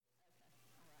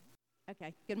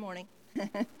Okay, good morning.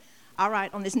 All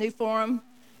right, on this new forum,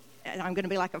 I'm going to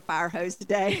be like a fire hose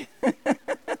today.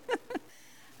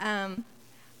 um,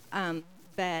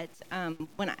 but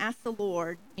when I asked the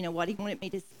Lord, what He wanted me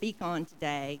to speak on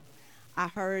today, I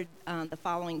heard the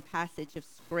following passage of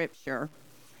Scripture,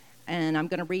 and I'm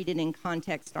going to read it in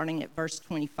context starting at verse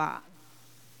 25.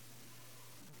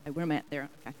 Okay, where am I at there?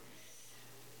 Okay.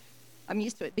 I'm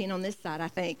used to it being on this side, I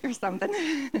think, or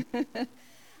something.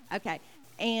 Okay,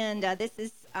 and this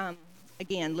is,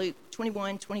 again, Luke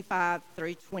 21:25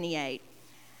 through 28.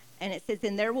 And it says,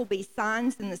 "And there will be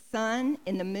signs in the sun,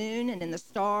 in the moon, and in the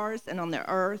stars, and on the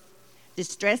earth,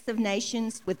 distress of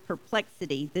nations with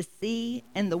perplexity, the sea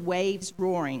and the waves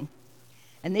roaring."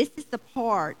 And this is the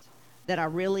part that I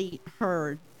really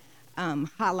heard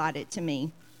highlighted to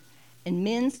me. "And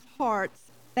men's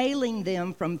hearts failing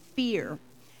them from fear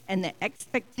and the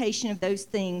expectation of those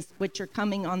things which are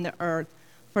coming on the earth,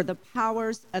 for the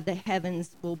powers of the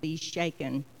heavens will be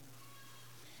shaken."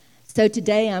 So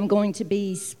today I'm going to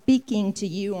be speaking to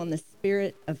you on the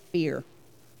spirit of fear.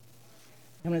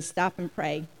 I'm going to stop and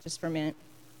pray just for a minute.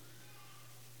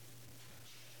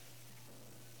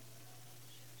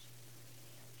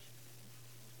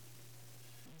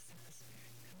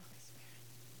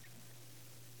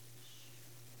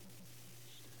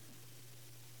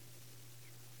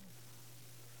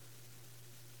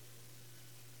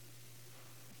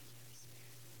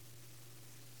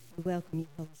 We welcome you,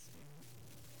 Holy Spirit.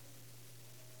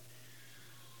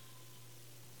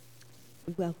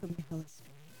 We welcome you, Holy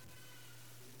Spirit.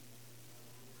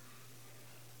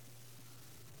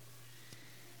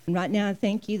 And right now I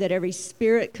thank you that every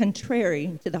spirit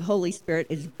contrary to the Holy Spirit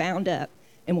is bound up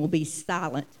and will be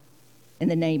silent in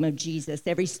the name of Jesus.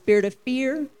 Every spirit of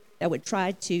fear that would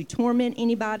try to torment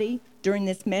anybody during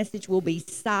this message will be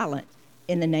silent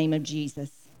in the name of Jesus.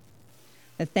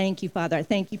 I thank you, Father. I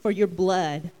thank you for your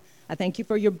blood. I thank you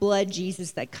for your blood,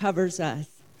 Jesus, that covers us.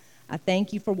 I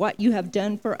thank you for what you have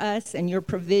done for us and your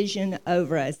provision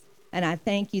over us. And I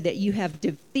thank you that you have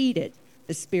defeated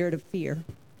the spirit of fear.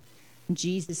 In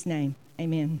Jesus' name,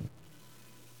 amen.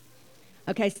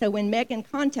 Okay, so when Megan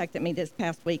contacted me this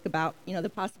past week about, the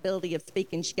possibility of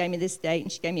speaking, she gave me this date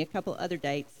and she gave me a couple other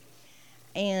dates.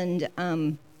 And,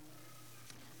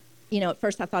 at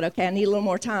first I thought, okay, I need a little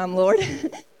more time, Lord.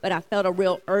 But I felt a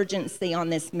real urgency on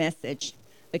this message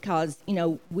because,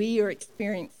 we are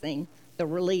experiencing the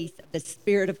release of the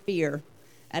spirit of fear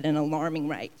at an alarming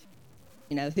rate.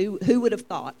 Who would have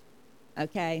thought?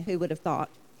 Okay, who would have thought?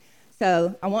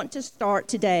 So I want to start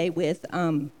today with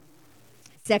 2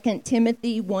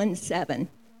 Timothy 1:7.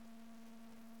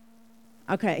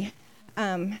 Okay,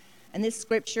 and this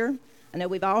scripture, I know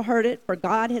we've all heard it, "For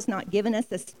God has not given us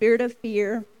a spirit of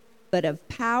fear, but of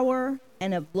power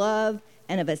and of love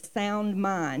and of a sound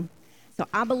mind." So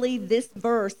I believe this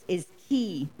verse is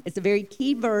key. It's a very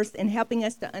key verse in helping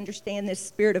us to understand this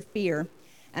spirit of fear.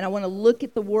 And I want to look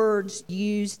at the words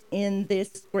used in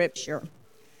this scripture.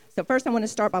 So first I want to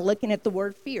start by looking at the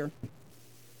word fear.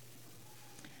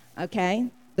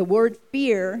 Okay? The word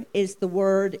fear is the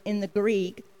word in the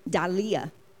Greek,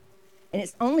 dalia. And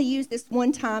it's only used this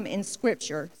one time in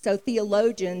Scripture. So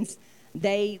theologians,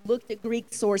 they looked at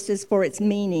Greek sources for its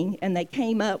meaning, and they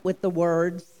came up with the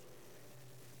words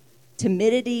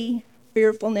timidity,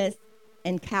 fearfulness,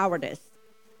 and cowardice.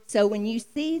 So when you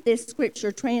see this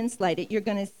Scripture translated, you're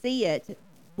going to see it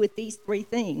with these three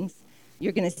things.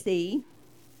 You're going to see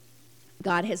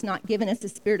God has not given us a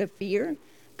spirit of fear.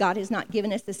 God has not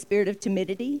given us a spirit of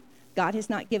timidity. God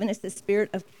has not given us a spirit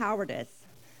of cowardice.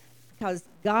 Because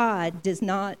God does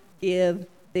not give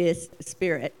this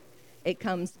spirit. It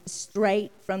comes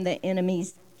straight from the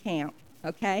enemy's camp,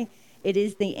 okay? It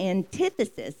is the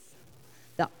antithesis,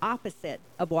 the opposite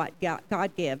of what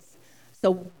God gives.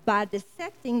 So by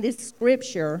dissecting this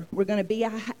scripture, we're going to be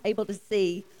able to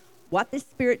see what this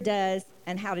spirit does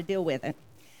and how to deal with it.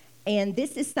 And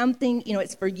this is something,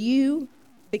 it's for you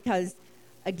because,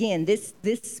 again, this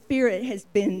spirit has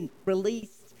been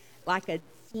released like a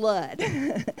flood.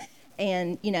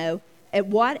 And, at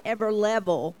whatever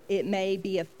level it may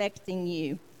be affecting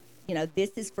you,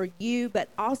 this is for you, but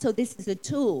also this is a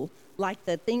tool, like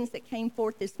the things that came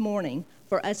forth this morning,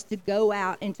 for us to go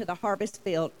out into the harvest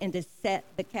field and to set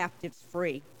the captives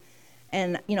free.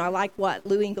 And, I like what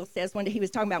Lou Engle says. He was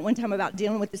talking about one time about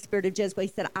dealing with the spirit of Jezebel. He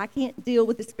said, "I can't deal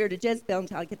with the spirit of Jezebel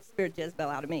until I get the spirit of Jezebel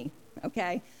out of me."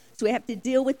 Okay? So we have to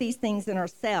deal with these things in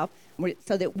ourselves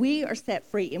so that we are set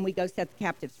free and we go set the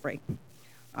captives free.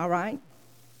 All right?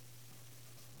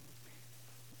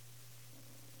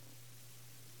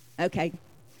 Okay.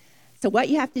 So what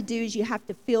you have to do is you have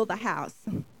to fill the house.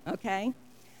 Okay?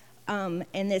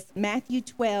 And this Matthew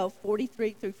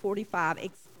 12:43 through 45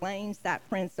 explains that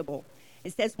principle.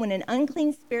 It says, when an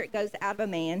unclean spirit goes out of a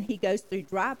man, he goes through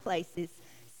dry places,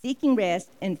 seeking rest,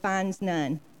 and finds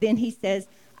none. Then he says,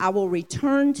 I will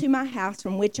return to my house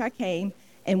from which I came.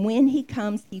 And when he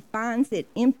comes, he finds it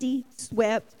empty,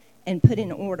 swept, and put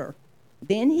in order.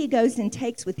 Then he goes and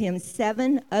takes with him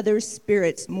 7 other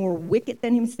spirits more wicked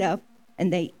than himself,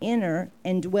 and they enter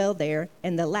and dwell there.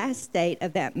 And the last state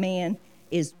of that man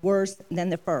is worse than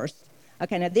the first.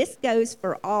 Okay, now this goes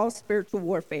for all spiritual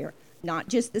warfare, not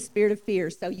just the spirit of fear.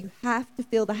 So you have to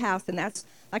fill the house. And that's,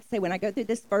 like I say, when I go through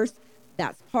this verse,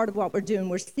 that's part of what we're doing.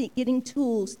 We're getting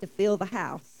tools to fill the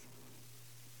house.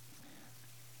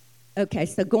 Okay,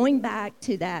 so going back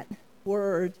to that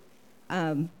word,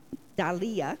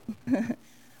 Dalia,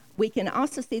 we can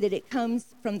also see that it comes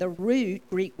from the root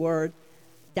Greek word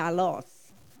dalos,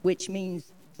 which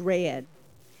means dread.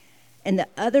 And the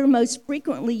other most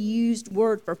frequently used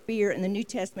word for fear in the New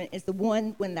Testament is the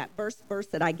one when that first verse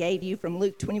that I gave you from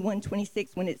Luke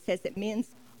 21:26, when it says that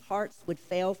men's hearts would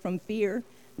fail from fear.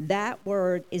 That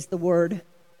word is the word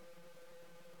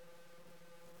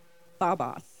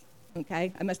phobos.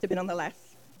 Okay, I must have been on the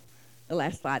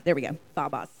last slide. There we go,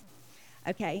 phobos.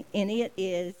 Okay, and it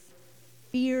is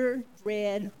fear,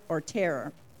 dread, or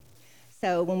terror.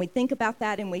 So when we think about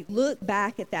that and we look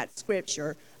back at that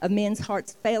scripture of men's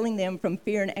hearts failing them from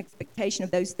fear and expectation of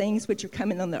those things which are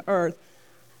coming on the earth,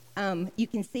 you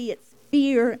can see it's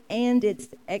fear and it's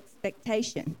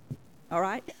expectation. All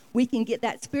right? We can get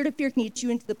that spirit of fear can get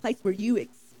you into the place where you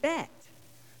expect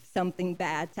something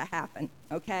bad to happen.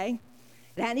 Okay?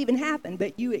 It hadn't even happened,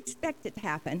 but you expect it to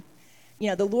happen. You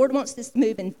know, the Lord wants us to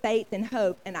move in faith and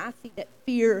hope, and I see that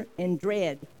fear and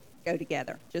dread go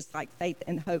together, just like faith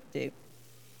and hope do.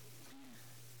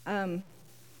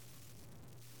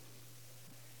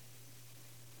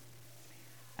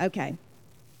 Okay.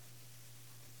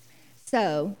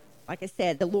 So, like I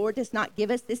said, the Lord does not give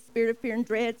us this spirit of fear and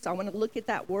dread, so I want to look at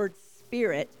that word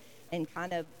spirit and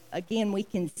kind of, again, we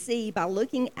can see by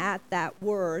looking at that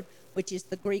word, which is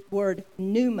the Greek word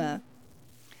pneuma,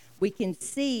 we can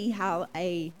see how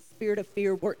a spirit of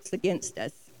fear works against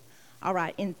us. All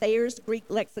right, in Thayer's Greek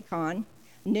lexicon,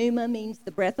 pneuma means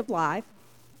the breath of life,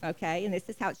 okay, and this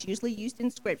is how it's usually used in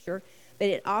Scripture, but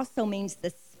it also means the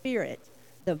spirit,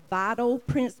 the vital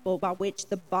principle by which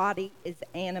the body is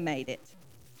animated,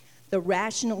 the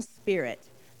rational spirit,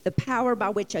 the power by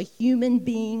which a human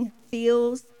being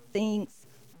feels, thinks,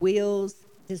 wills,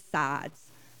 decides,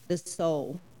 the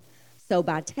soul. So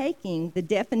by taking the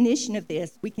definition of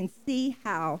this, we can see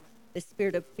how the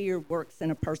spirit of fear works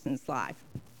in a person's life.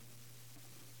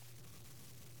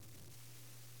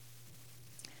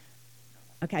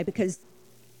 Okay, because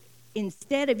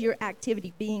instead of your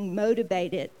activity being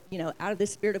motivated, out of the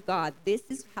Spirit of God, this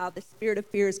is how the spirit of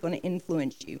fear is going to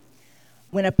influence you.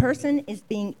 When a person is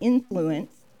being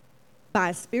influenced by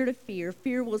a spirit of fear,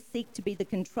 fear will seek to be the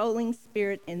controlling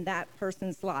spirit in that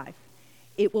person's life.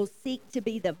 It will seek to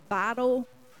be the vital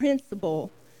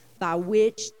principle by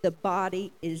which the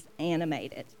body is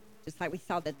animated. Just like we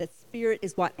saw that the spirit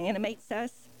is what animates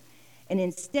us. And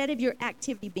instead of your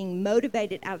activity being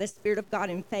motivated out of the Spirit of God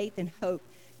in faith and hope,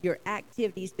 your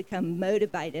activities become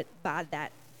motivated by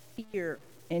that fear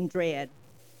and dread.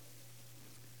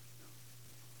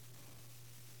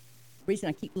 The reason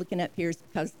I keep looking up here is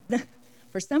because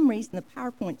for some reason the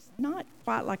PowerPoint's not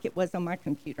quite like it was on my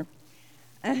computer.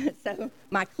 So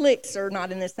my clicks are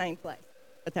not in the same place.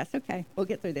 But that's okay. We'll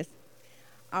get through this.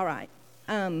 All right.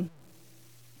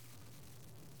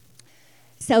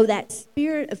 So that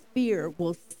spirit of fear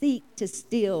will seek to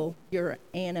steal your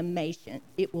animation.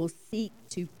 It will seek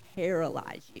to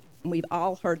paralyze you. And we've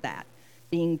all heard that,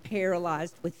 being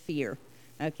paralyzed with fear,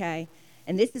 okay?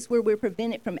 And this is where we're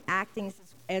prevented from acting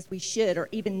as we should or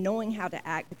even knowing how to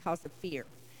act because of fear.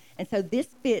 And so this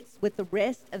fits with the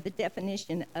rest of the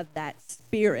definition of that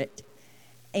spirit.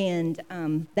 And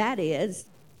that is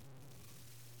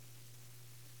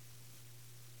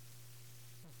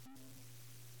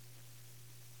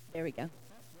there we go.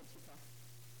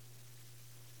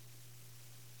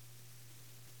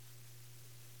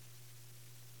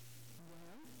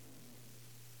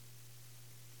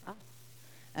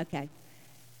 Okay.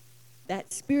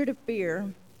 That spirit of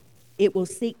fear, it will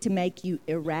seek to make you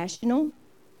irrational,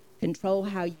 control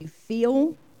how you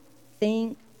feel,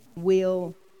 think,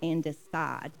 will, and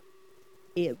decide.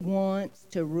 It wants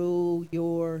to rule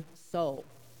your soul,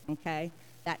 okay?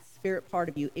 That spirit part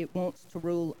of you, it wants to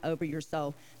rule over your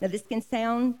soul. Now, this can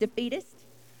sound defeatist,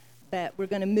 but we're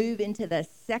going to move into the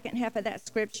second half of that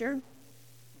scripture,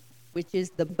 which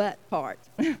is the but part,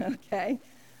 okay?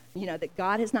 that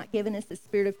God has not given us a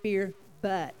spirit of fear,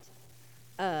 but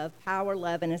of power,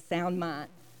 love, and a sound mind.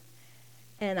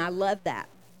 And I love that.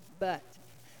 But,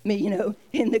 in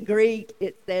the Greek,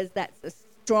 it says that's a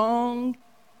strong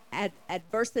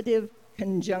adversative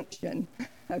conjunction,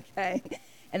 okay?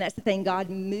 And that's the thing. God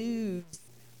moves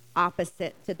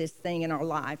opposite to this thing in our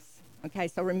lives, okay?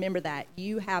 So remember that.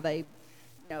 You have a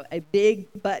big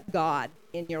but God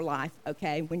in your life,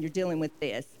 okay, when you're dealing with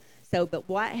this. So, but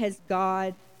what has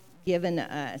God given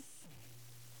us?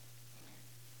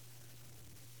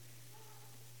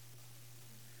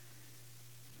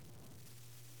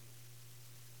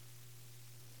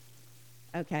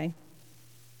 Okay.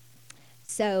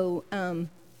 So,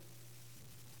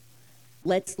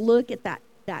 let's look at that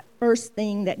first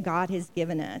thing that God has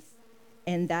given us,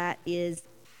 and that is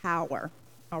power,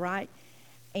 all right?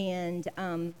 And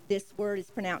this word is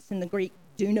pronounced in the Greek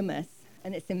dunamis,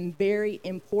 and it's a very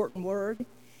important word.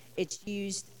 It's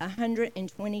used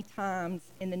 120 times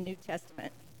in the New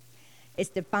Testament. It's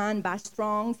defined by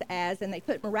Strong's as, and they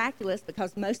put miraculous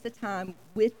because most of the time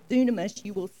with dunamis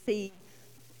you will see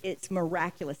it's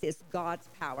miraculous. It's God's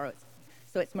power.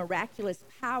 So it's miraculous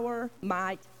power,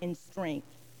 might, and strength.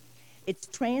 It's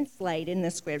translated in the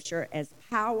scripture as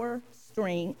power,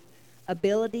 strength,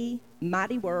 ability,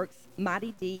 mighty works,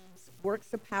 mighty deeds,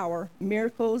 works of power,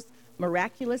 miracles,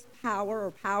 miraculous power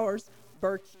or powers,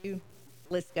 virtue.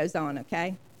 List goes on,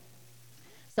 okay?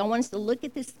 So I want us to look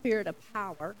at this spirit of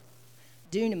power,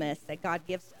 dunamis, that God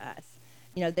gives to us.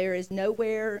 There is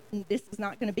nowhere, this is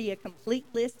not going to be a complete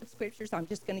list of scriptures. I'm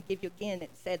just going to give you, again, it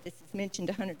said this is mentioned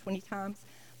 120 times,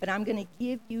 but I'm going to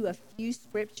give you a few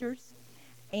scriptures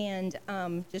and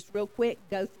just real quick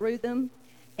go through them.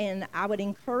 And I would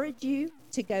encourage you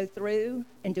to go through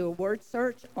and do a word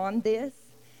search on this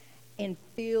and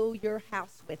fill your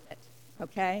house with it,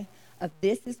 okay?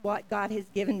 This is what God has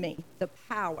given me, the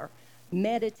power.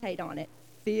 Meditate on it.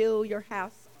 Fill your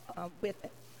house with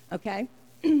it, okay?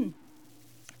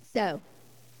 So,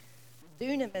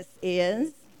 dunamis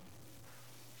is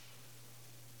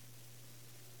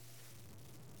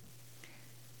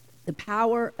the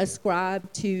power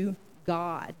ascribed to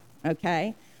God,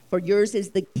 okay? For yours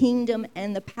is the kingdom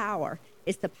and the power.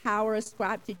 It's the power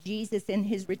ascribed to Jesus in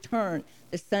his return,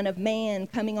 the Son of Man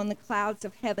coming on the clouds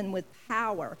of heaven with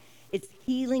power. It's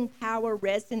healing power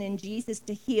resting in Jesus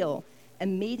to heal,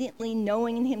 immediately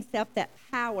knowing in himself that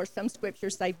power, some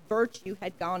scriptures say virtue,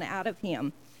 had gone out of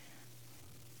him.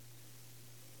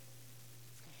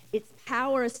 It's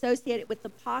power associated with the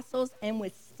apostles and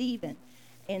with Stephen.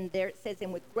 And there it says,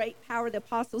 and with great power the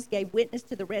apostles gave witness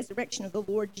to the resurrection of the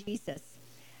Lord Jesus.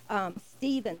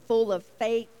 Stephen, full of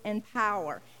faith and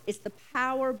power. It's the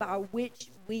power by which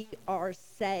we are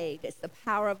saved. It's the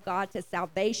power of God to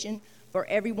salvation for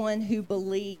everyone who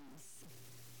believes.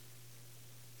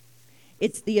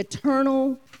 It's the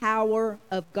eternal power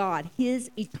of God, his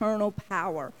eternal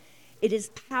power. It is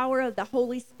power of the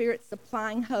Holy Spirit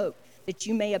supplying hope, that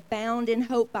you may abound in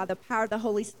hope by the power of the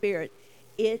Holy Spirit.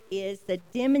 It is the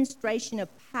demonstration of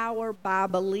power by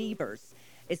believers.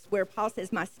 It's where Paul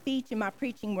says, my speech and my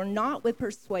preaching were not with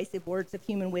persuasive words of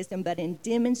human wisdom, but in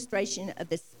demonstration of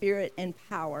the Spirit and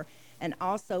power. And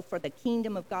also for the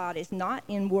kingdom of God is not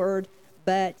in word,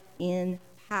 but in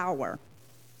power.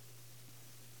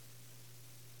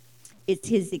 It's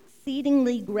his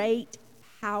exceedingly great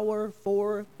power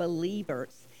for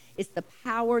believers. It's the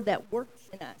power that works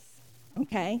in us.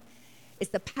 Okay?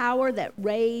 It's the power that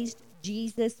raised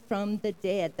Jesus from the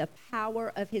dead, the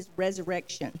power of his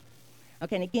resurrection.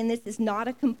 Okay, and again, this is not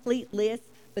a complete list,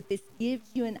 but this gives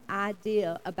you an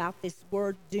idea about this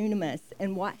word dunamis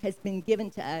and what has been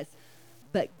given to us.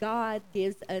 But God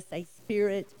gives us a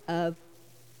spirit of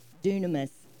dunamis,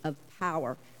 of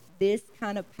power. This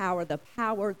kind of power, the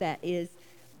power that is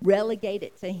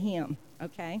relegated to him,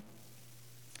 okay?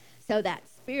 So that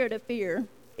spirit of fear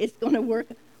is going to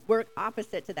work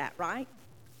opposite to that, right?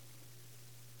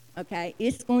 Okay,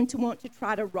 it's going to want to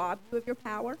try to rob you of your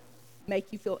power,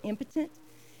 make you feel impotent.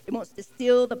 It wants to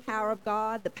steal the power of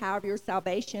God, the power of your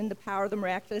salvation, the power of the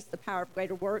miraculous, the power of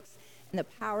greater works, and the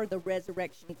power of the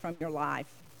resurrection from your life.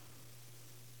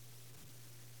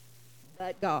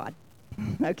 But God,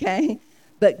 okay?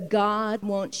 But God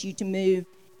wants you to move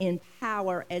in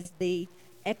power as the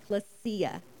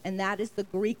ecclesia, and that is the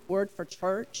Greek word for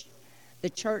church. The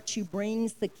church who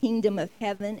brings the kingdom of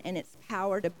heaven and its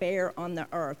power to bear on the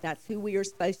earth. That's who we are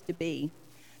supposed to be.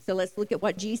 So let's look at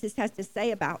what Jesus has to say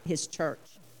about his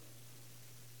church.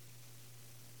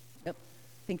 Nope,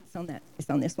 I think it's on that.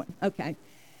 It's on this one. Okay.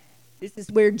 This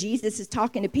is where Jesus is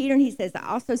talking to Peter, and he says, I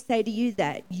also say to you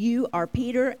that you are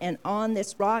Peter, and on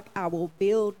this rock I will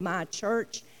build my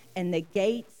church, and the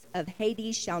gates of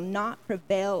Hades shall not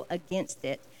prevail against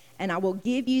it. And I will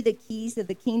give you the keys of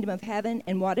the kingdom of heaven,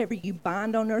 and whatever you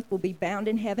bind on earth will be bound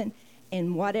in heaven,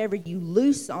 and whatever you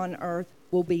loose on earth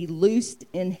will be loosed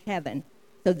in heaven.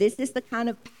 So this is the kind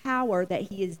of power that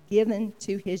he has given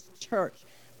to his church.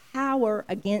 Power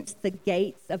against the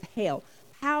gates of hell.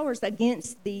 Powers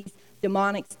against these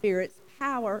demonic spirits.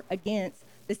 Power against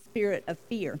the spirit of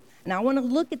fear. And I want to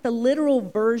look at the literal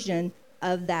version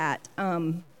of that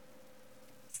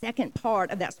second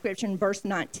part of that scripture in verse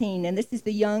 19. And this is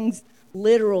the Young's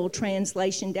literal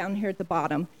translation down here at the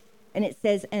bottom. And it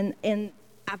says, and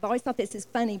I've always thought this is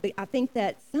funny, but I think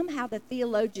that somehow the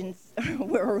theologians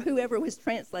or whoever was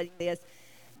translating this,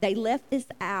 they left this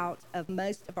out of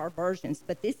most of our versions.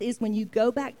 But this is, when you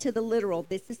go back to the literal,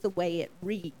 this is the way it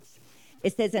reads.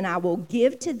 It says, and I will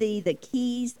give to thee the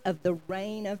keys of the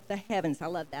reign of the heavens. I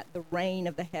love that, the reign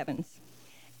of the heavens.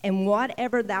 And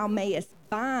whatever thou mayest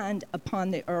bind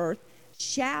upon the earth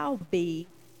shall be,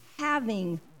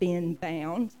 having been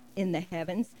bound in the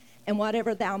heavens. And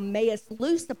whatever thou mayest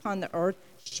loose upon the earth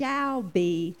shall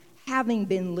be, having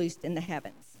been loosed in the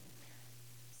heavens.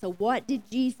 So what did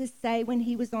Jesus say when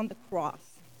he was on the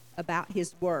cross about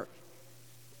his work?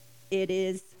 It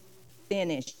is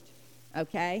finished,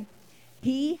 okay?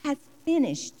 He has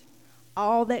finished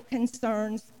all that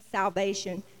concerns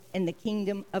salvation and the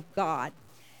kingdom of God.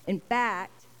 In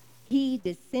fact, he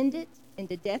descended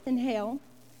into death and hell,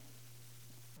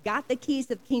 got the keys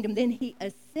of the kingdom, then he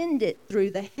ascended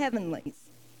through the heavenlies.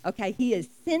 Okay, he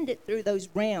ascended through those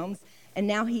realms, and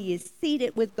now he is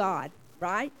seated with God,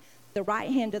 right? The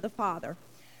right hand of the Father.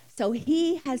 So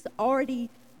he has already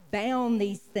bound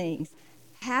these things,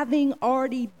 having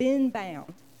already been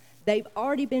bound. They've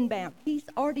already been bound. He's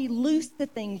already loosed the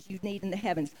things you need in the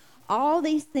heavens. All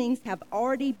these things have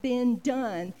already been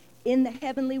done in the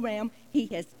heavenly realm. He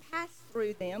has passed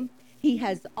through them. He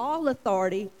has all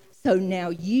authority. So now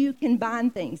you can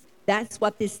bind things. That's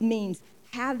what this means,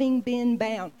 having been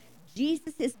bound.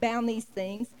 Jesus has bound these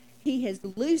things. He has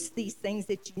loosed these things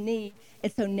that you need.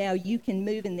 And so now you can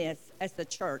move in this as the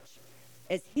church,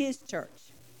 as his church,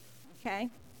 okay?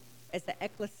 As the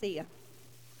ecclesia.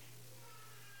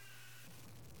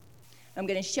 I'm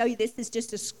going to show you, this is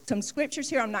just some scriptures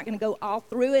here. I'm not going to go all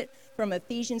through it from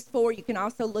Ephesians 4. You can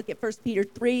also look at 1 Peter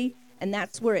 3, and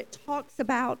that's where it talks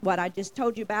about what I just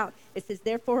told you about. It says,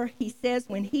 therefore, he says,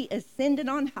 when he ascended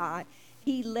on high,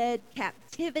 he led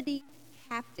captivity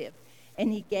captive,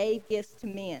 and he gave gifts to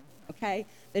men, okay?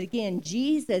 But again,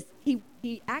 Jesus, he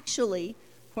actually,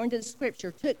 according to the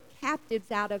scripture, took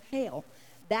captives out of hell.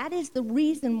 That is the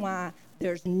reason why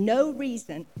there's no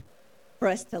reason for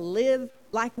us to live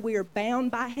like we're bound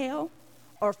by hell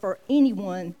or for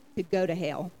anyone to go to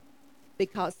hell,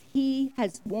 because he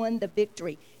has won the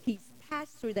victory. He's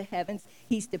passed through the heavens.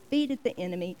 He's defeated the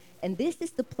enemy. And this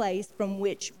is the place from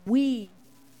which we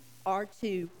are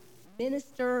to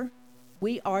minister.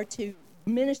 We are to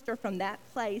minister from that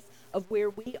place of where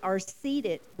we are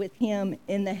seated with him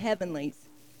in the heavenlies.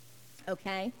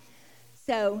 Okay?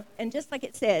 So, and just like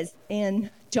it says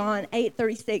in John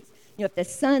 8:36, if the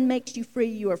Son makes you free,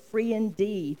 you are free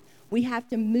indeed. We have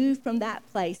to move from that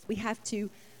place. We have to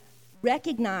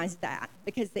recognize that,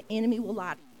 because the enemy will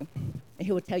lie to you, and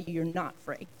he will tell you you're not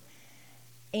free.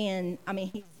 And, I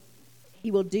mean, he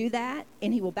will do that,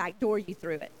 and he will backdoor you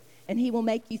through it. And he will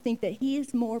make you think that he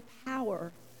is more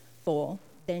powerful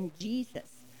than Jesus.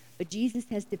 But Jesus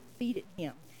has defeated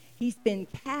him. He's been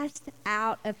cast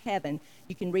out of heaven.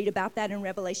 You can read about that in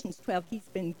Revelation 12. He's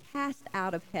been cast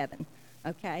out of heaven.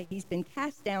 Okay, he's been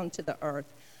cast down to the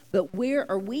earth. But where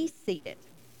are we seated?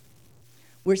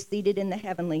 We're seated in the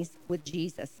heavenlies with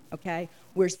Jesus, okay?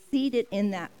 We're seated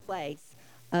in that place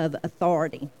of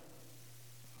authority.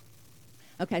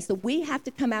 Okay, so we have to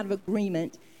come out of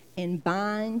agreement and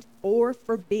bind or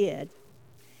forbid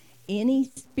any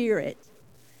spirit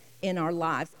in our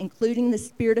lives, including the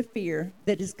spirit of fear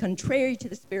that is contrary to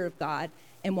the Spirit of God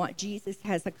and what Jesus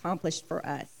has accomplished for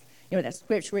us. You know, that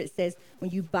scripture where it says,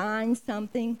 when you bind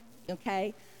something,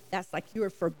 okay, that's like you're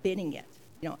forbidding it.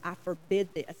 You know, I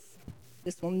forbid this.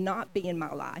 This will not be in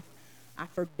my life. I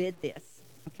forbid this,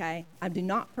 okay? I do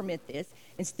not permit this.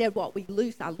 Instead, what we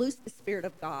loose, I loose the Spirit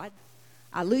of God.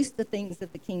 I loose the things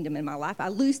of the kingdom in my life. I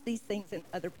loose these things in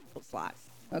other people's lives,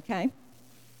 okay?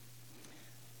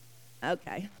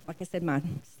 Okay, like I said, my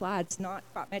slide's not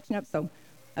quite matching up. So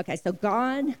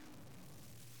God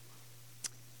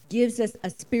gives us a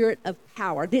spirit of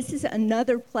power. This is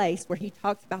another place where he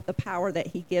talks about the power that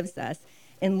he gives us.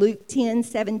 In Luke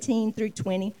 10:17 through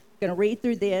 20, I'm going to read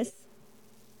through this.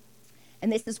 And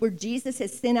this is where Jesus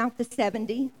has sent out the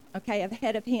 70, okay,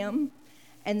 ahead of him.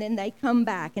 And then they come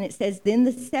back, and it says, then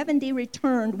the 70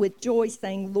 returned with joy,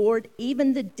 saying, Lord,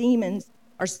 even the demons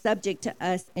are subject to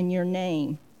us in your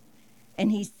name.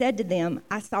 And he said to them,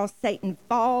 I saw Satan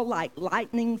fall like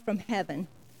lightning from heaven.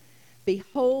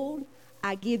 Behold,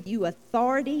 I give you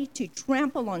authority to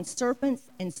trample on serpents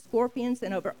and scorpions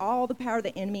and over all the power of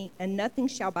the enemy, and nothing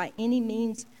shall by any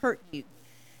means hurt you.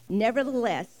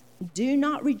 Nevertheless, do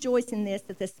not rejoice in this,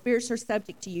 that the spirits are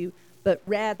subject to you, but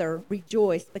rather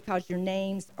rejoice because your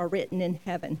names are written in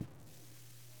heaven.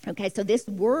 Okay, so this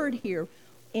word here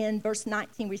in verse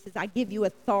 19 where he says, I give you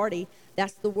authority,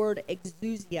 that's the word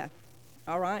exousia,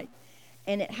 all right?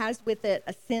 And it has with it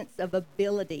a sense of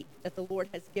ability, that the Lord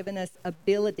has given us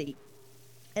ability,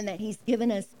 and that he's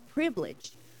given us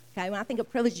privilege. Okay, when I think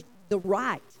of privilege, the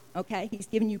right, okay? He's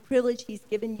given you privilege, he's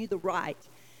given you the right.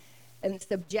 And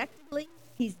subjectively,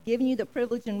 he's given you the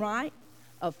privilege and right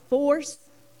of force,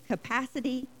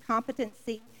 capacity,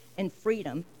 competency, and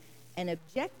freedom. And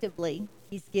objectively,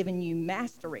 he's given you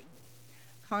mastery.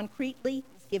 Concretely,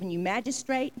 he's given you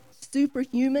magistrate,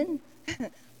 superhuman,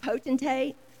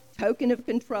 potentate, token of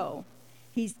control.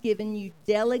 He's given you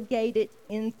delegated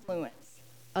influence,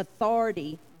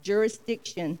 authority,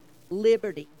 jurisdiction,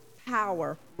 liberty,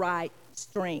 power, right,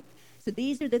 strength. So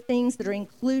these are the things that are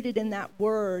included in that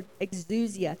word,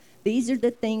 exousia. These are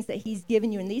the things that he's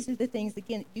given you, and these are the things,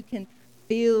 again, you can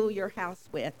fill your house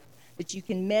with, that you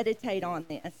can meditate on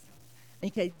this.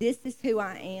 Okay, this is who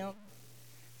I am,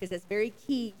 because that's very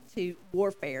key to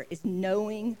warfare, is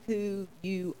knowing who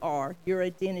you are, your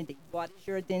identity. What is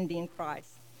your identity in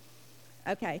Christ?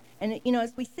 Okay, and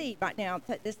as we see right now,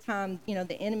 at this time,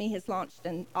 the enemy has launched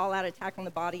an all-out attack on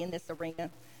the body in this arena.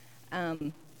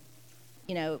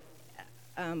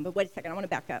 But wait a second, I want to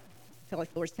back up. I feel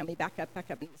like the Lord's telling me back up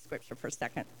into the scripture for a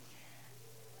second.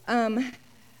 I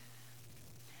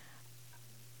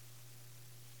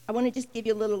want to just give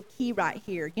you a little key right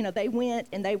here. They went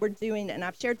and they were doing, and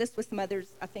I've shared this with some others,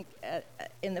 I think,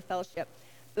 in the fellowship.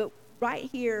 But right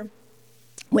here,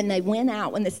 when they went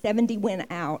out, when the 70 went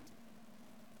out,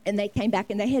 and they came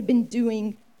back, and they had been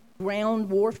doing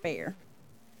ground warfare.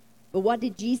 But what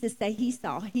did Jesus say he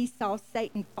saw? He saw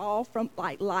Satan fall from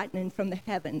like lightning from the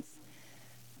heavens.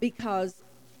 Because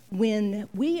when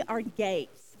we are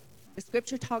gates, the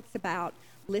scripture talks about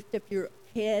lift up your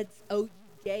heads, O ye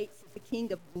gates, the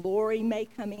King of glory may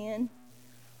come in.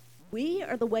 We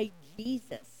are the way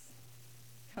Jesus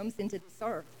comes into this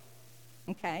earth,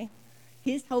 okay?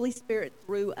 His Holy Spirit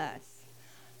through us.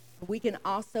 We can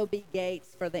also be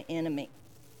gates for the enemy,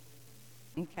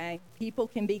 okay? People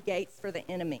can be gates for the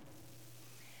enemy.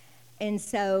 And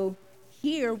so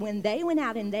here, when they went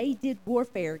out and they did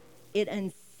warfare, it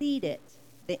unseated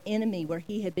the enemy where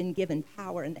he had been given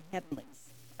power in the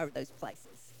heavenlies over those places.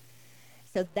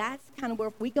 So that's kind of where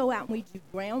if we go out and we do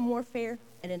ground warfare,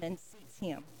 and it unseats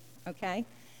him, okay?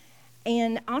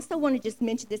 And I also want to just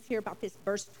mention this here about this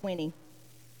verse 20.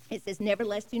 It says,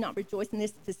 nevertheless, do not rejoice in this,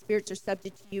 that the spirits are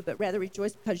subject to you, but rather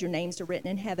rejoice because your names are written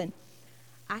in heaven.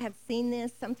 I have seen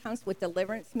this sometimes with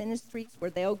deliverance ministries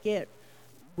where they'll get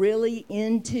really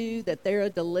into that they're a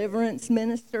deliverance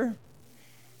minister,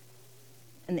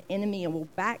 and the enemy will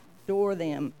backdoor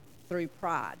them through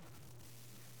pride,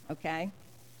 okay?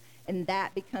 And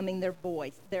that becoming their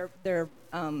voice, their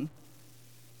what am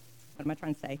I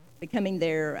trying to say? Becoming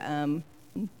their, I'm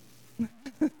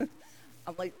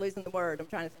losing the word I'm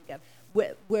trying to think of,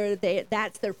 where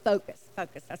that's their focus,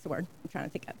 that's the word I'm trying to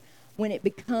think of. When it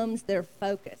becomes their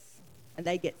focus, and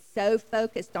they get so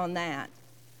focused on that,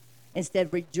 instead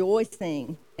of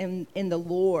rejoicing in the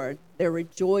Lord, they're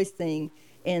rejoicing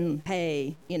in,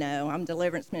 hey, I'm a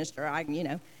deliverance minister,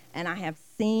 and I have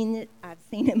seen it. I've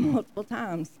seen it multiple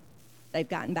times. They've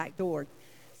gotten backdoored.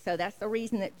 So that's the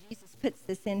reason that Jesus puts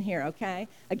this in here, okay?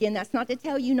 Again, that's not to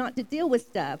tell you not to deal with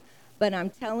stuff, but I'm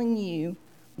telling you,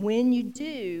 when you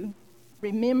do,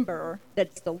 remember that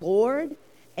it's the Lord,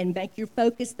 and make your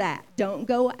focus that. Don't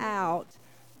go out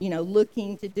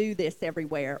looking to do this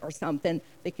everywhere or something,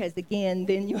 because again,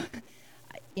 then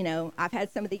I've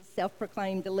had some of these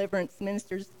self-proclaimed deliverance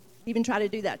ministers even try to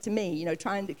do that to me,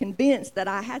 trying to convince that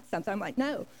I had something. I'm like,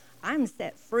 no, I'm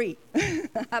set free.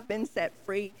 I've been set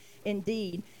free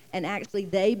indeed. And actually,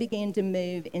 they began to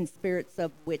move in spirits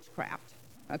of witchcraft,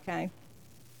 okay?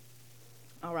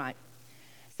 All right.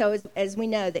 So as we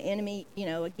know, the enemy,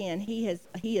 again, he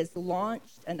has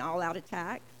launched an all-out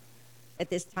attack. At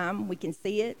this time, we can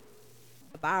see it,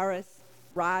 a virus,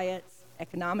 riots,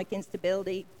 economic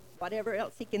instability, whatever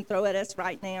else he can throw at us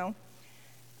right now.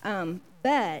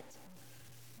 But,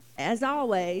 as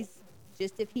always,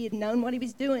 just if he had known what he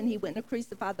was doing, he wouldn't have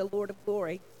crucified the Lord of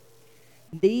glory.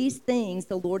 These things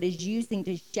the Lord is using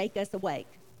to shake us awake.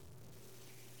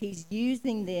 He's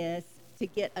using this to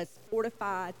get us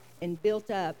fortified and built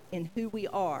up in who we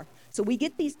are. So we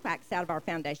get these cracks out of our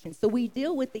foundation. So we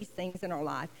deal with these things in our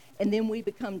life, and then we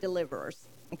become deliverers,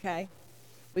 okay?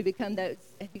 We become those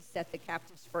who set the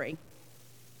captives free.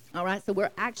 All right, so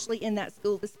we're actually in that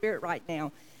school of the Spirit right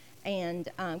now, and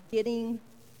getting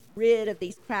rid of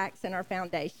these cracks in our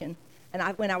foundation.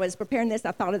 And when I was preparing this,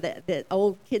 I thought of the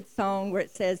old kid song where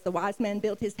it says, "The wise man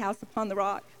built his house upon the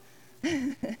rock."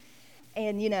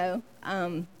 And,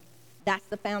 that's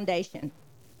the foundation.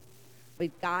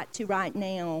 We've got to right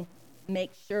now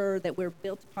make sure that we're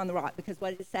built upon the rock, because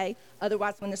what did it say?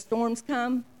 Otherwise, when the storms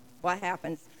come, what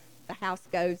happens? The house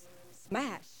goes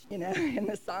smash, in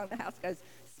the song, the house goes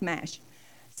smash.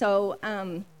 So,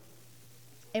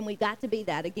 and we've got to be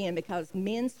that again, because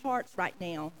men's hearts right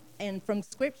now, and from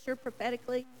Scripture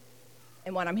prophetically,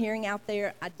 and what I'm hearing out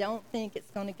there, I don't think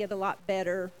it's going to get a lot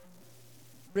better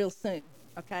real soon,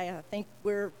 okay? I think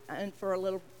we're in for a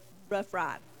little rough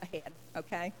ride ahead,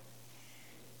 okay?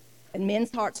 And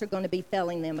men's hearts are going to be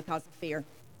failing them because of fear.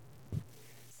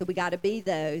 So we got to be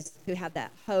those who have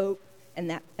that hope and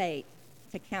that faith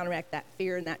to counteract that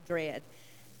fear and that dread.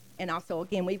 And also,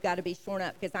 again, we've got to be shorn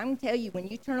up, because I'm going to tell you, when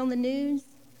you turn on the news,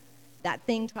 that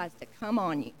thing tries to come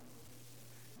on you.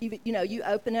 You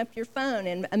open up your phone,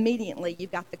 and immediately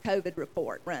you've got the COVID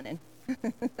report running.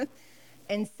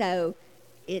 And so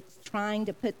it's trying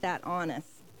to put that on us,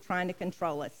 trying to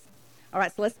control us. All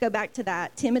right, so let's go back to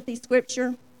that Timothy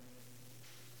scripture.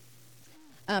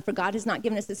 For God has not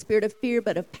given us a spirit of fear,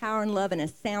 but of power and love and a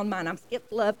sound mind. I've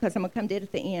skipped love because I'm going to come to it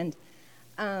at the end.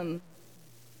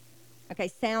 Okay,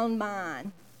 sound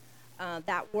mind.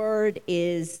 That word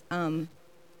is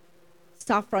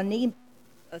sophronismos.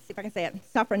 Let's see if I can say it.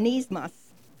 Sophronismos.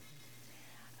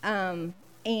 And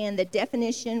the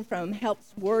definition from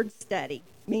Help's Word Study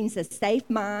means a safe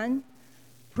mind,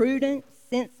 prudent,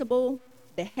 sensible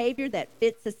behavior that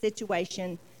fits a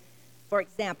situation. For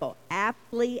example,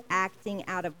 aptly acting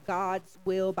out of God's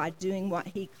will by doing what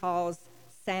he calls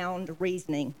sound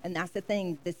reasoning. And that's the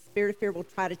thing. The spirit of fear will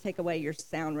try to take away your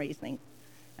sound reasoning.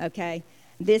 Okay?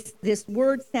 This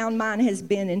word sound mind has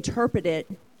been interpreted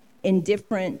in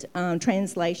different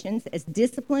translations as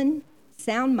discipline,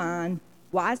 sound mind,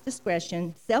 wise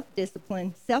discretion,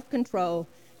 self-discipline, self-control,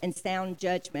 and sound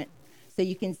judgment. So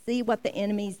you can see what the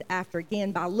enemy's after.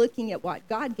 Again, by looking at what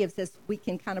God gives us, we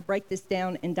can kind of break this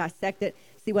down and dissect it,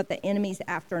 see what the enemy's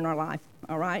after in our life,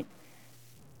 all right?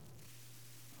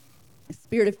 The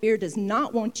spirit of fear does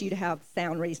not want you to have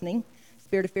sound reasoning.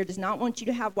 Spirit of fear does not want you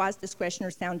to have wise discretion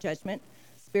or sound judgment.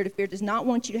 Spirit of fear does not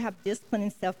want you to have discipline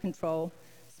and self-control.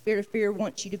 Spirit of fear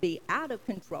wants you to be out of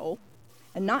control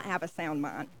and not have a sound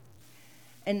mind.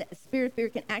 And the spirit of fear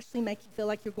can actually make you feel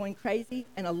like you're going crazy,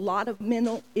 and a lot of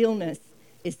mental illness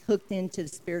is hooked into the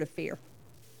spirit of fear,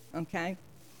 okay?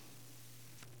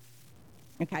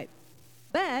 Okay,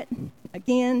 but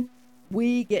again,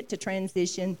 we get to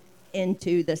transition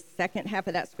into the second half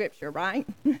of that scripture, right?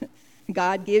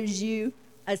 God gives you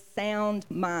a sound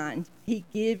mind. He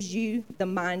gives you the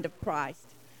mind of Christ.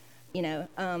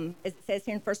 As it says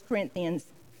here in 1 Corinthians,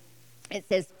 it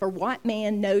says, "For what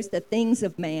man knows the things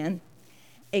of man,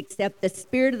 except the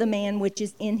spirit of the man which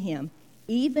is in him?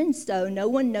 Even so, no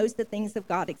one knows the things of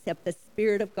God except the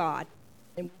Spirit of God."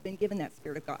 And we've been given that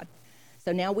Spirit of God.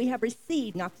 So now we have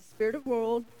received not the spirit of the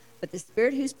world, but the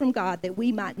Spirit who's from God, that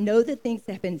we might know the things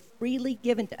that have been freely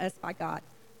given to us by God.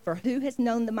 For who has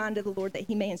known the mind of the Lord that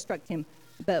he may instruct him?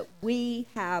 But we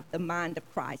have the mind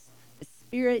of Christ. The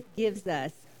Spirit gives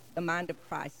us the mind of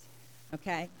Christ,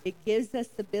 okay? It gives us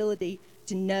the ability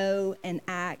to know and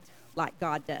act like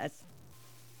God does.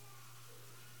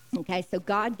 Okay, so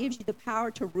God gives you the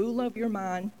power to rule over your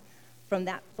mind from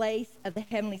that place of the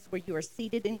heavenlies where you are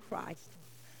seated in Christ,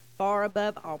 far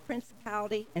above all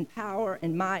principality and power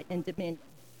and might and dominion.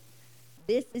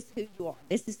 This is who you are.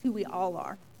 This is who we all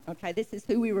are, okay? This is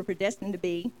who we were predestined to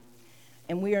be,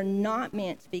 and we are not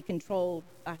meant to be controlled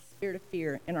by spirit of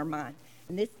fear in our mind.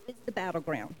 And this is the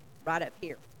battleground right up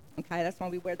here, okay? That's why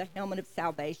we wear the helmet of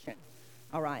salvation,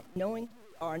 all right? Knowing who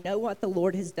we are, know what the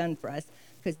Lord has done for us,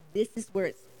 because this is where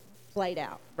it's played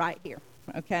out, right here,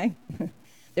 okay?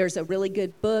 There's a really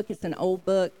good book. It's an old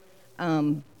book.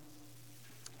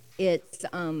 It's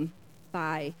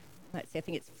by, let's see, I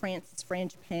think it's Francis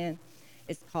Frangipane.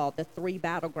 It's called The Three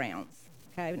Battlegrounds,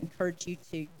 okay? I would encourage you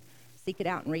to seek it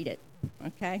out and read it,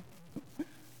 okay?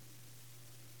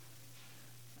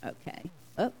 Okay.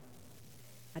 Oh,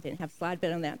 I didn't have a slide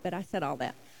bit on that, but I said all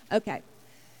that. Okay.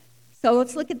 So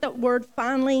let's look at the word,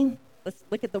 finally, let's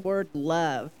look at the word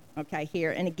love, okay,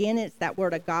 here. And again, it's that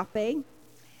word agape.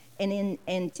 And in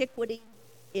antiquity,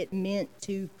 it meant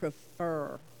to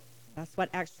prefer. That's what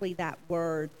actually that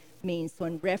word means. So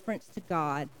in reference to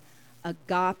God,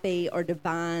 agape or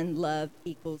divine love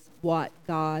equals what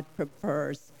God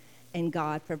prefers, and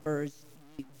God prefers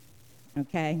you,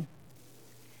 okay?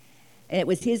 And it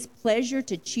was his pleasure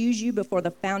to choose you before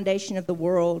the foundation of the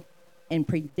world and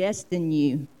predestine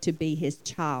you to be his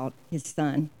child, his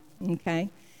son, okay?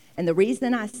 And the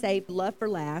reason I saved love for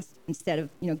last instead of,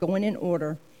 going in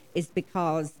order is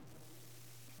because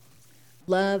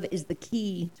love is the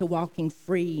key to walking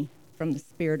free from the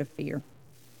spirit of fear,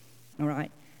 all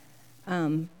right?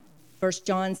 1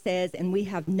 John says, and we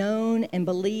have known and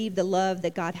believed the love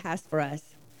that God has for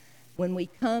us. When we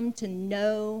come to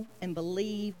know and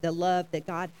believe the love that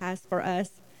God has for us,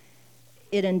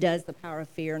 it undoes the power of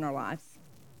fear in our lives.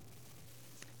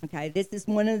 Okay, this is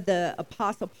one of the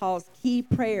Apostle Paul's key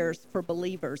prayers for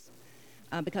believers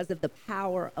because of the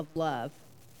power of love.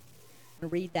 I'm going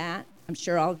to read that. I'm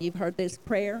sure all of you have heard this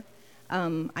prayer.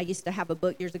 I used to have a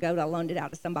book years ago that I loaned it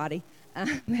out to somebody.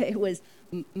 It was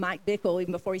Mike Bickle,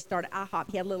 even before he started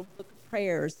IHOP, he had a little book of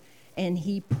prayers, and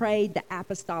he prayed the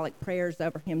apostolic prayers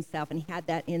over himself, and he had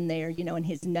that in there, in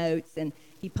his notes, and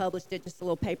he published it, just a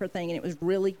little paper thing, and it was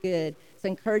really good. So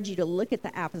I encourage you to look at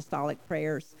the apostolic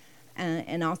prayers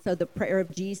and also the prayer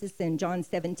of Jesus in John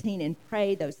 17 and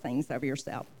pray those things over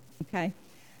yourself, okay?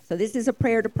 So this is a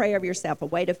prayer to pray over yourself, a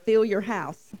way to fill your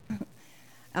house.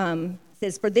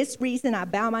 Says, for this reason I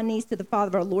bow my knees to the Father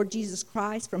of our Lord Jesus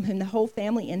Christ, from whom the whole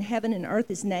family in heaven and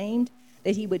earth is named,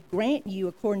 that he would grant you,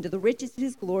 according to the riches of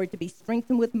his glory, to be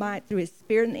strengthened with might through his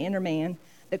Spirit in the inner man,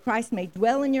 that Christ may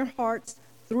dwell in your hearts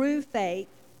through faith,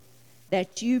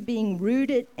 that you, being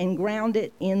rooted and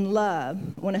grounded in love,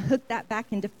 I want to hook that back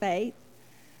into faith.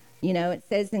 It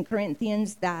says in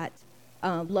Corinthians that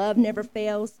love never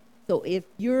fails. So if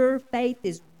your faith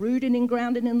is rooted and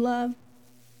grounded in love,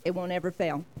 it won't ever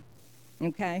fail.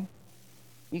 Okay?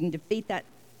 You can defeat that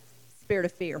spirit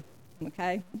of fear,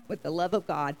 okay, with the love of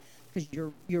God, because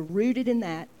you're rooted in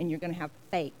that, and you're going to have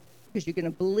faith, because you're going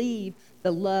to believe the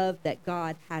love that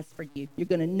God has for you. You're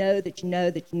going to know that you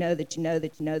know that you know that you know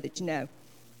that you know that you know.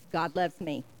 God loves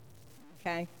me,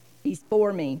 okay? He's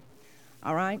for me,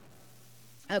 all right?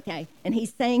 Okay, and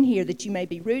he's saying here that you may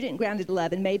be rooted and grounded in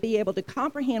love and may be able to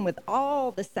comprehend with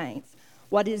all the saints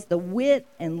what is the width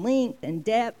and length and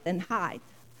depth and height.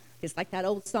 It's like that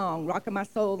old song, Rocking My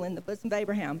Soul in the Bosom of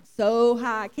Abraham. So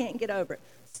high, I can't get over it.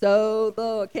 So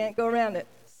low, I can't go around it.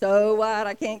 So wide,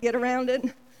 I can't get around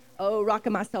it. Oh,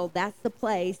 rocking my soul. That's the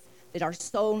place that our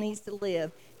soul needs to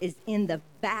live, is in the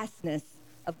vastness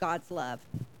of God's love,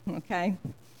 okay?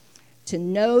 To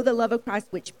know the love of Christ,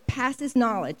 which passes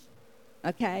knowledge,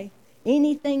 okay?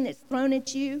 Anything that's thrown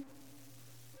at you,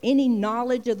 any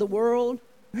knowledge of the world,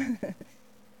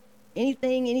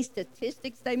 anything, any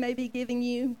statistics they may be giving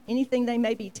you, anything they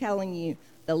may be telling you,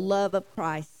 the love of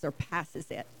Christ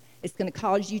surpasses it. It's going to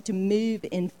cause you to move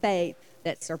in faith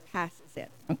that surpasses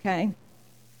it, okay?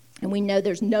 And we know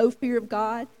there's no fear of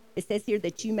God. It says here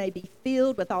that you may be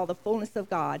filled with all the fullness of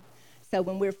God. So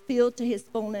when we're filled to his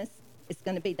fullness, it's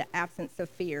going to be the absence of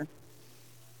fear.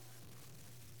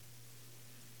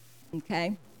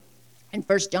 Okay? In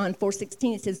 1 John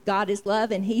 4:16, it says, God is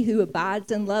love, and he who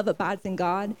abides in love abides in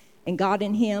God, and God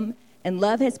in him. And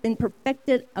love has been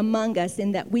perfected among us,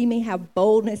 in that we may have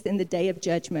boldness in the day of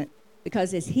judgment,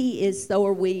 because as he is, so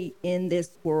are we in this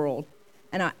world.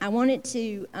 And I wanted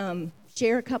to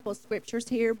share a couple of scriptures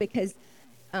here, because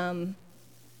sometimes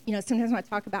when I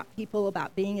talk about people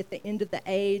about being at the end of the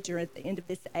age or at the end of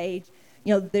this age,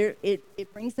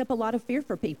 it brings up a lot of fear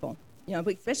for people.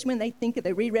 Especially when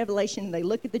they read Revelation and they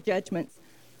look at the judgments.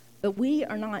 But we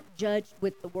are not judged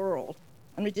with the world.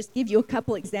 I'm going to just give you a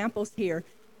couple examples here.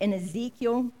 In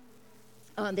Ezekiel,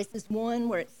 this is one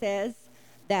where it says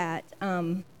that,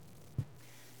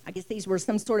 I guess these were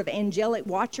some sort of angelic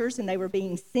watchers, and they were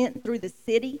being sent through the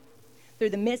city, through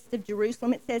the midst of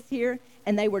Jerusalem, it says here,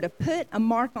 and they were to put a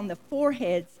mark on the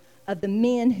foreheads of the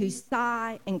men who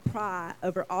sigh and cry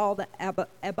over all the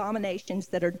abominations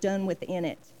that are done within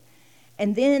it.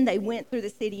 And then they went through the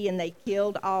city and they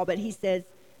killed all. But he says,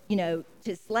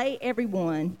 to slay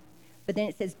everyone. But then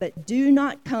it says, but do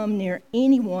not come near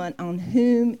anyone on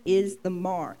whom is the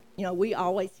mark. We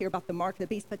always hear about the mark of the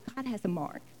beast, but God has a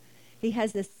mark. He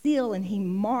has a seal, and he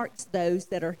marks those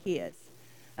that are his.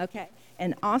 Okay?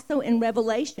 And also in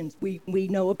Revelations, we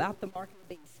know about the mark of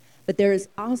the beast. But there is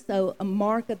also a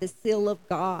mark of the seal of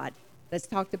God that's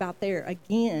talked about there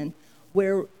again,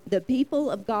 where the people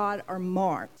of God are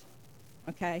marked.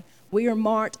 Okay? We are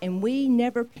marked, and we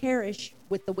never perish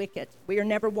with the wicked. We are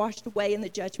never washed away in the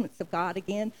judgments of God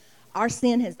again. Our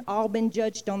sin has all been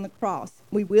judged on the cross.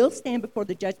 We will stand before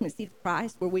the judgment seat of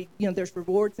Christ where there's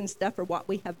rewards and stuff for what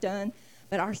we have done,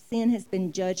 but our sin has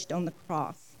been judged on the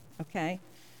cross, okay?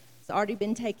 It's already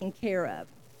been taken care of.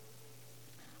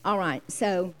 All right,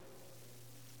 so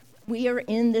we are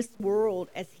in this world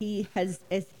as he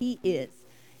is,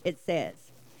 it says.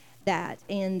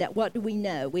 And what do we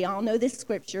know? We all know this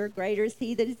scripture, greater is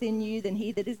he that is in you than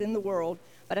he that is in the world.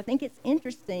 But I think it's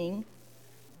interesting,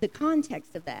 the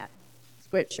context of that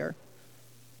scripture.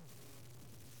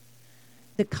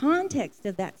 The context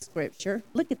of that scripture,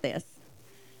 look at this.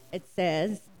 It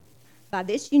says, by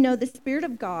this you know the Spirit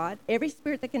of God. Every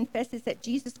spirit that confesses that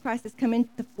Jesus Christ has come into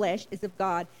the flesh is of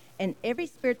God. And every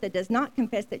spirit that does not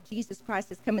confess that Jesus Christ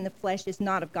has come in the flesh is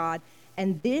not of God.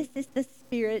 And this is the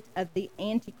spirit of the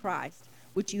Antichrist,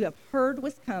 which you have heard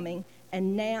was coming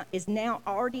and now is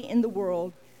already in the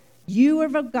world. You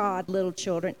are of God, little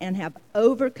children, and have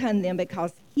overcome them,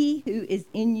 because he who is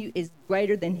in you is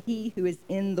greater than he who is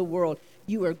in the world.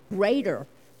 You are greater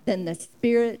than the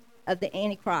spirit of the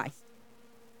Antichrist.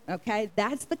 Okay?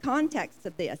 That's the context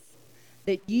of this,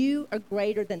 that you are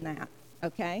greater than that.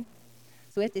 Okay?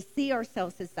 So we have to see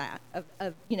ourselves as that,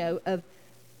 of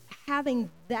having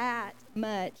that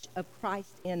much of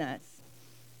Christ in us.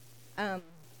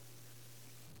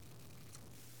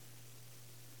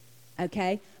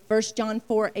 Okay? 1 John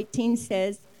 4:18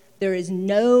 says, there is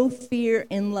no fear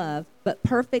in love, but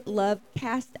perfect love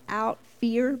casts out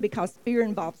fear, because fear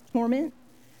involves torment.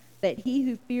 But he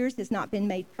who fears has not been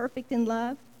made perfect in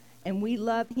love, and we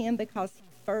love him because he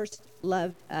first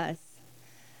loved us.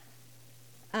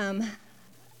 I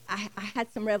had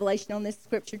some revelation on this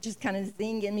scripture just kind of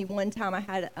zing in me one time. I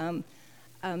had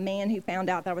a man who found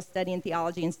out that I was studying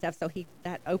theology and stuff, so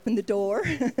that opened the door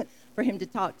for him to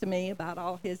talk to me about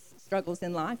all his struggles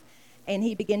in life. And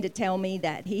he began to tell me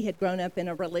that he had grown up in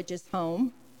a religious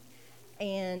home,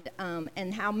 and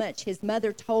how much his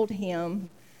mother told him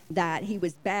that he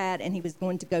was bad and he was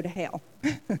going to go to hell.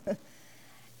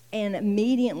 And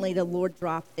immediately the Lord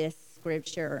dropped this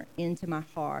scripture into my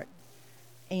heart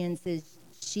and says,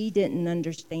 she didn't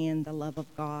understand the love of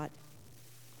God.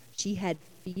 She had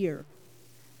fear.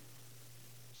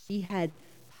 She had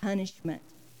punishment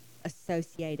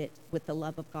associated with the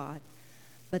love of God.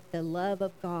 But the love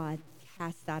of God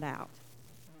casts that out,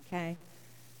 okay?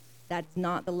 That's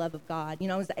not the love of God.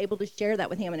 I was able to share that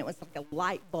with him, and it was like a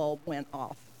light bulb went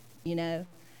off,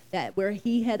 that where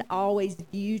he had always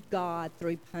viewed God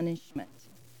through punishment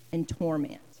and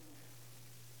torment,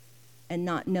 and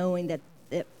not knowing that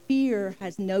fear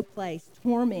has no place,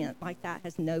 torment like that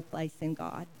has no place in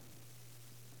God.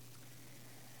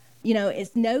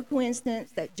 It's no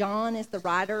coincidence that John is the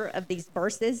writer of these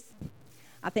verses.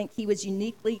 I think he was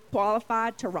uniquely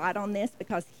qualified to write on this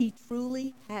because he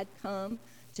truly had come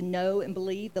to know and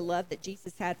believe the love that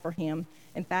Jesus had for him.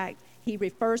 In fact, he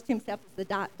refers to himself as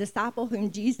the disciple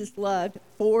whom Jesus loved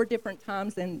 4 different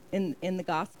times in the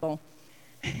gospel.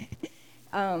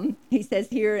 He says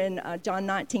here in John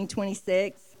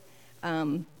 19:26,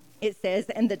 it says,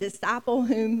 and the disciple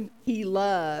whom he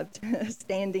loved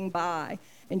standing by.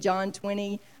 In John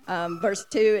 20, verse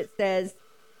 2, it says,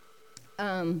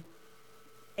 and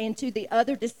to the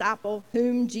other disciple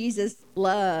whom Jesus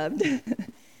loved.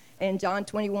 In John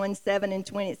 21:7 and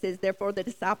 20, it says, therefore the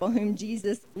disciple whom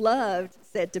Jesus loved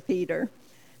said to Peter.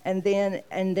 And then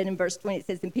in verse 20, it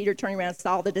says, and Peter turning around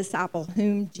saw the disciple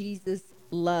whom Jesus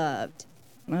loved,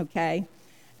 okay,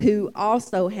 who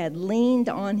also had leaned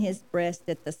on his breast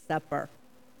at the supper,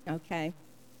 okay.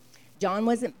 John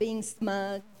wasn't being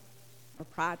smug or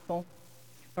prideful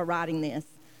for writing this.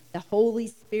 The Holy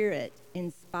Spirit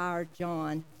inspired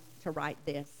John to write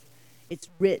this. It's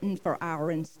written for our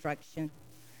instruction.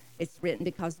 It's written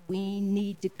because we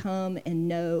need to come and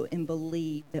know and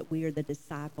believe that we are the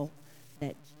disciple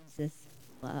that Jesus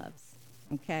loves,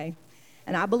 okay?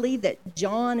 And I believe that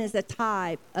John is a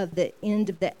type of the end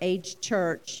of the age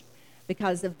church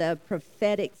because of the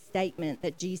prophetic statement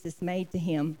that Jesus made to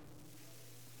him.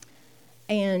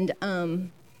 And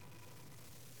I'm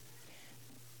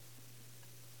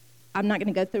not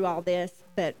going to go through all this,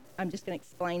 but I'm just going to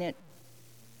explain it.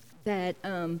 That,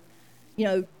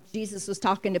 Jesus was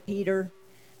talking to Peter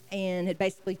and had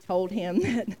basically told him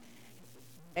that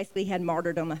basically had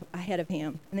martyrdom ahead of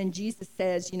him. And then Jesus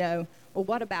says, well,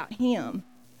 what about him?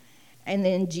 And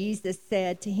then Jesus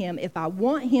said to him, if I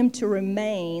want him to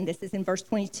remain, this is in verse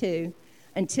 22,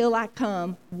 until I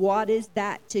come, what is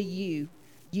that to you?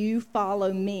 You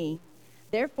follow me.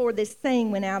 Therefore, this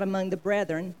saying went out among the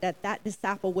brethren that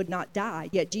disciple would not die.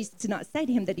 Yet Jesus did not say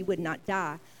to him that he would not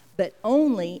die, but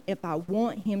only if I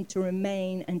want him to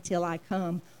remain until I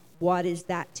come. What is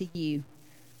that to you?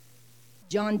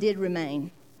 John did remain.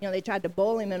 They tried to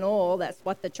boil him in oil. That's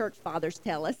what the church fathers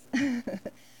tell us.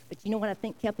 But you know what I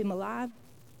think kept him alive?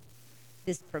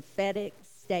 This prophetic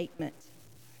statement,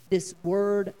 this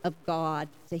word of God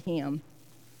to him.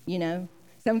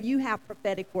 Some of you have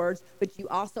prophetic words, but you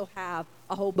also have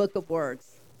a whole book of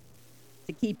words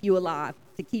to keep you alive,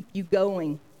 to keep you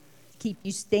going, to keep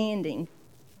you standing.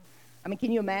 I mean,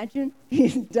 can you imagine?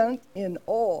 He's dunked in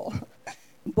oil,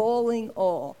 boiling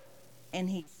oil, and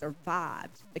he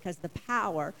survived because the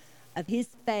power of his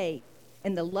faith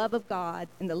and the love of God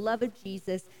and the love of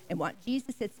Jesus and what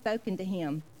Jesus had spoken to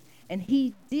him. And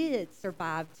he did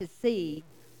survive to see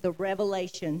the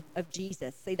revelation of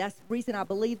Jesus. See, that's the reason I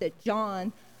believe that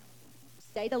John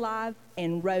stayed alive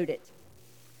and wrote it.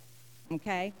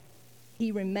 Okay?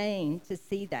 He remained to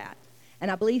see that. And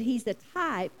I believe he's a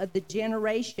type of the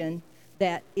generation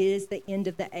that is the end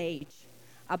of the age.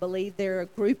 I believe they're a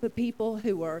group of people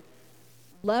who are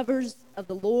lovers of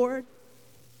the Lord,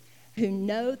 who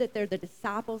know that they're the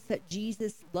disciples that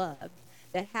Jesus loved,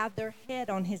 that have their head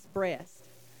on his breast,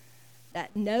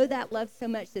 that know that love so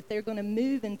much that they're going to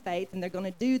move in faith and they're going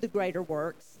to do the greater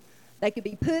works. They could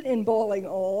be put in boiling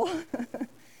oil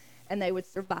and they would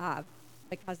survive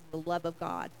because of the love of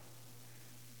God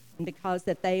and because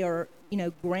that they are,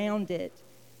 grounded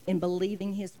in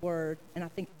believing his word, and I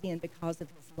think, again, because of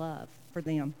his love for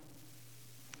them.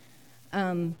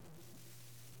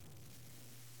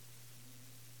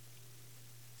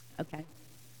 Okay. I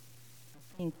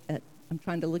think that I'm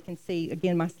trying to look and see.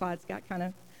 Again, my slides got kind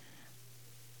of...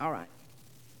 All right.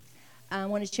 I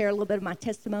want to share a little bit of my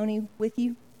testimony with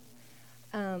you.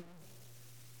 When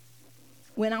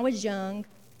I was young,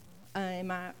 in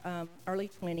my early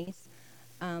 20s,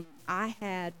 I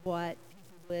had what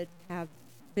would have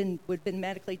been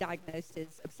medically diagnosed as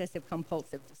obsessive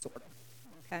compulsive disorder.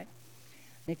 Okay, and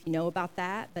if you know about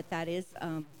that, but that is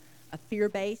a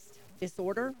fear-based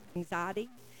disorder, anxiety,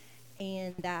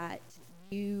 and that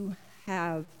you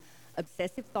have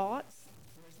obsessive thoughts.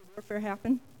 Where's the warfare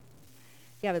happen?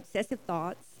 You have obsessive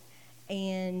thoughts,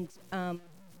 and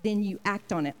then you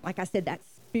act on it. Like I said, that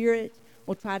spirit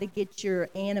will try to get your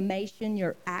animation,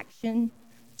 your action,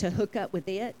 to hook up with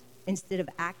it instead of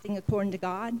acting according to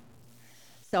God.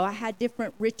 So I had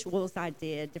different rituals I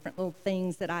did, different little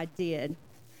things that I did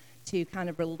to kind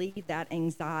of relieve that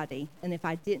anxiety. And if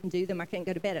I didn't do them, I couldn't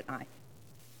go to bed at night.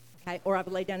 Okay? Or I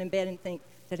would lay down in bed and think,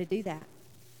 did I do that?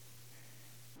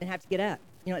 Then have to get up.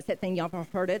 It's that thing, y'all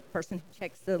have heard it, the person who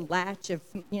checks the latch of,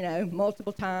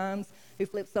 multiple times, who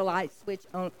flips the light switch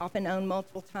on, off and on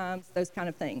multiple times, those kind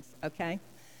of things, okay?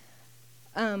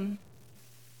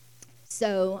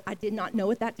 So I did not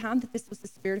know at that time that this was the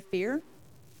spirit of fear.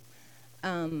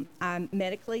 I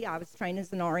was trained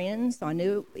as an RN, so I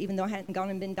knew, even though I hadn't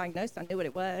gone and been diagnosed, I knew what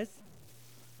it was.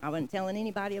 I wasn't telling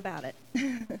anybody about it.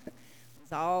 It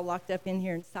was all locked up in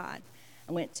here inside.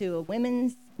 I went to a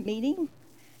women's meeting,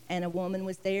 and a woman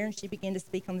was there, and she began to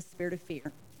speak on the spirit of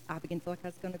fear. I began to feel like I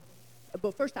was going to...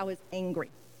 Well, first I was angry.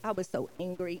 I was so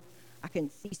angry, I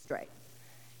couldn't see straight.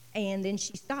 And then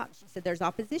she stopped. She said, there's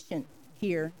opposition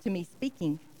here to me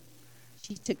speaking.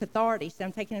 She took authority. She said,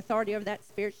 I'm taking authority over that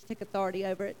spirit. She took authority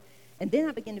over it. And then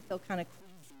I began to feel kind of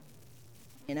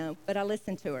crazy, but I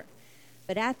listened to her.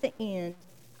 But at the end,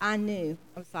 I knew,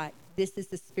 I was like, this is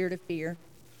the spirit of fear,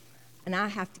 and I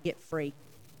have to get free.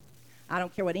 I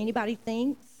don't care what anybody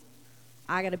thinks.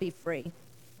 I got to be free.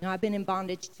 I've been in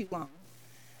bondage too long.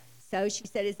 So she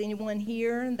said, is anyone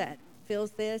here that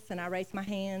feels this? And I raised my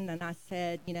hand, and I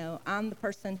said, I'm the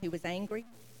person who was angry.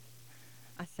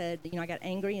 I said, I got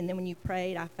angry, and then when you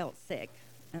prayed, I felt sick.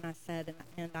 And I said,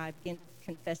 and I began to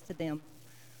confess to them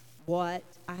what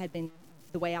I had been,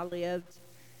 the way I lived,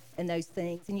 and those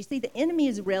things. And you see, the enemy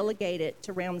is relegated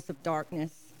to realms of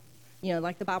darkness.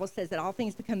 Like the Bible says that all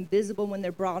things become visible when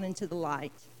they're brought into the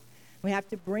light. We have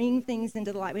to bring things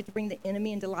into the light. We have to bring the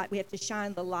enemy into light. We have to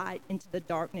shine the light into the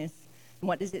darkness. And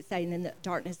what does it say? And then the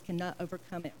darkness cannot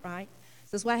overcome it, right?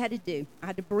 So that's what I had to do. I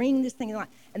had to bring this thing in light.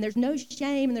 And there's no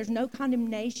shame and there's no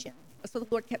condemnation. That's what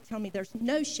the Lord kept telling me. There's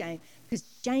no shame, because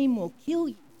shame will kill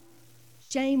you.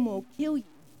 Shame will kill you.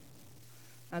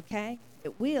 Okay?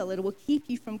 It will. It will keep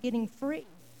you from getting free.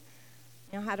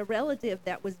 I had a relative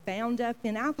that was bound up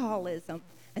in alcoholism,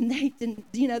 and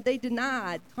they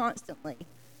denied constantly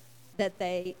that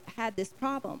they had this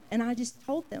problem. And I just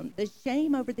told them, the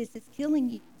shame over this is killing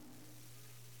you.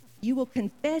 You will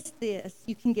confess this,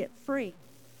 you can get free.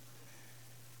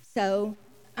 So,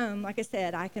 like I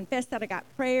said, I confessed that. I got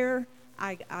prayer.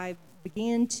 I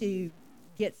began to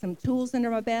get some tools under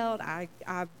my belt.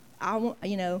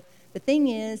 The thing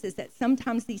is that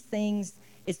sometimes these things,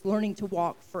 it's learning to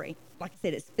walk free. Like I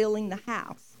said, it's filling the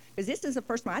house. Because this is the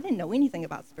first time I didn't know anything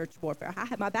about spiritual warfare.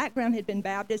 My background had been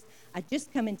Baptist. I'd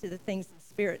just come into the things of the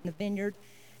Spirit in the vineyard,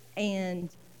 and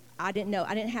I didn't know.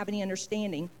 I didn't have any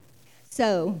understanding.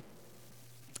 So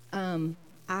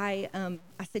I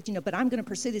said, but I'm going to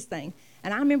pursue this thing.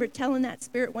 And I remember telling that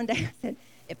Spirit one day, I said,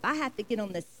 if I have to get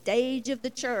on the stage of the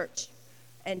church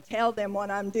and tell them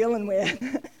what I'm dealing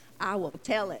with, I will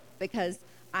tell it, because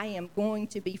I am going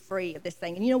to be free of this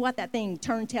thing. And you know what? That thing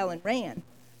turned tail and ran.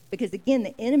 Because, again,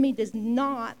 the enemy does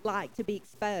not like to be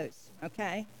exposed,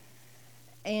 okay?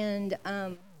 And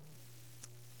I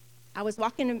was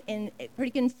walking in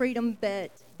pretty good freedom,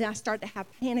 but then I started to have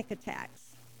panic attacks.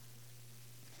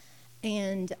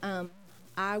 And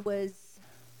I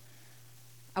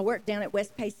worked down at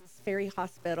West Paces Ferry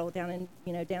Hospital down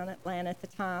Atlanta at the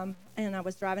time. And I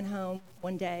was driving home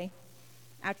one day.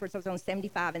 Afterwards, I was on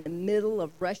 75 in the middle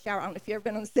of rush hour. I don't know if you've ever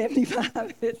been on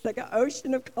 75. It's like an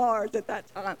ocean of cars at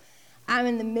that time. I'm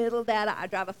in the middle of that. I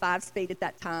drive a 5-speed at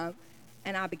that time,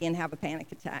 and I began to have a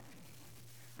panic attack.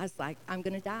 I was like, I'm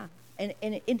going to die.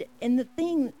 And the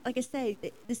thing, like I say,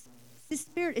 this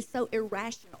spirit is so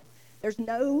irrational. There's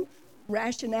no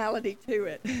rationality to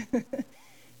it.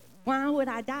 Why would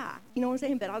I die? You know what I'm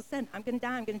saying? But all of a sudden, I'm going to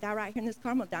die. I'm going to die right here in this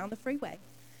car. I'm going to die on the freeway.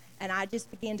 And I just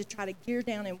began to try to gear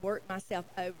down and work myself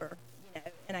over,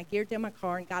 and I geared down my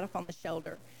car and got up on the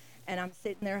shoulder. And I'm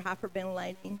sitting there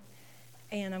hyperventilating,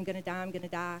 and I'm going to die, I'm going to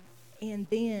die. And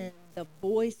then the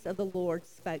voice of the Lord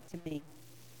spoke to me.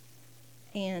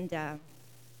 And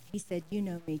he said, you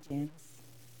know me, Janice.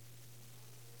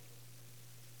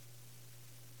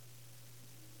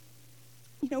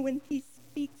 When he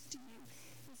speaks to you,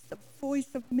 it's the voice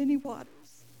of many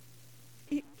waters.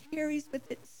 It carries with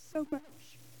it so much.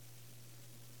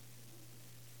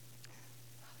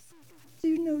 I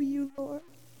do know you, Lord.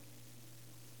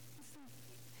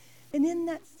 And in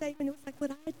that statement, it was like,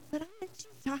 would I let you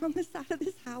die on the side of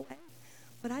this highway?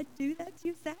 Would I do that to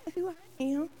you? Is that who I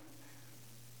am?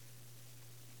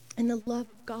 And the love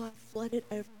of God flooded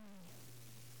over me.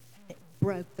 And it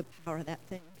broke the power of that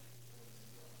thing.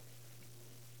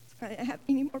 I didn't have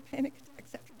any more panic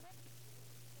attacks after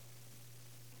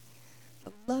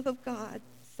that. The love of God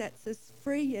sets us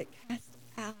free. It casts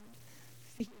out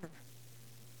fear.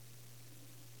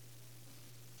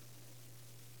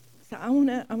 So I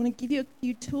want to give you a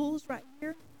few tools right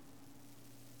here.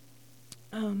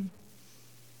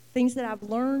 Things that I've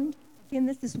learned. Again,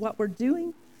 this is what we're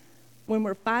doing. When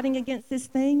we're fighting against this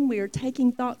thing, we are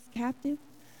taking thoughts captive.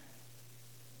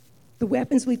 The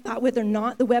weapons we fight with are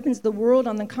not the weapons of the world.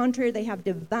 On the contrary, they have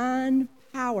divine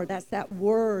power. That's that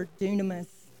word, dunamis.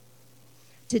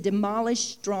 To demolish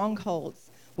strongholds.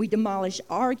 We demolish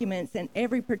arguments and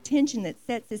every pretension that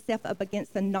sets itself up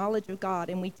against the knowledge of God,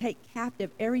 and we take captive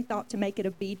every thought to make it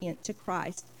obedient to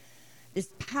Christ. This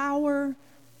power,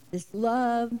 this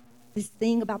love, this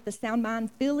thing about the sound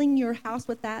mind, filling your house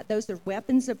with that, those are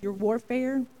weapons of your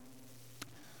warfare.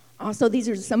 Also, these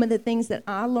are some of the things that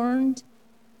I learned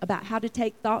about how to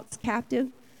take thoughts captive.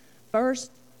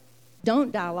 First,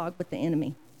 don't dialogue with the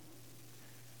enemy.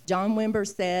 John Wimber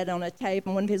said on a tape,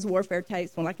 on one of his warfare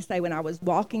tapes, when I was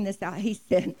walking this out, he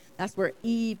said that's where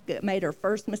Eve made her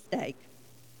first mistake.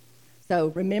 So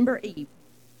remember Eve.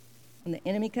 When the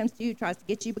enemy comes to you, tries to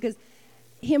get you, because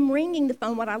him ringing the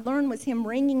phone, what I learned was him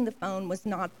ringing the phone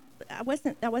that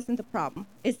wasn't the problem.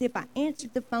 It's if I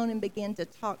answered the phone and began to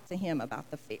talk to him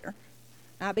about the fear.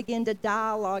 I began to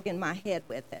dialogue in my head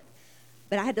with it.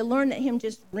 But I had to learn that him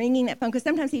just ringing that phone, because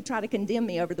sometimes he'd try to condemn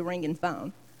me over the ringing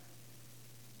phone.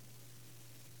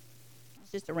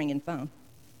 It's just a ringing phone.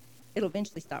 It'll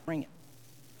eventually stop ringing.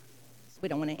 So we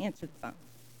don't want to answer the phone,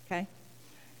 okay?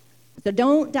 So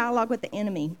don't dialogue with the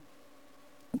enemy,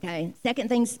 okay? Second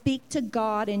thing, speak to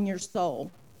God in your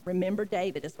soul. Remember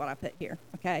David is what I put here,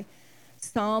 okay?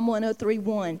 Psalm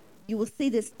 103:1. You will see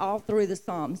this all through the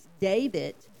Psalms.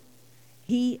 David,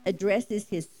 he addresses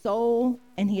his soul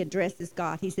and he addresses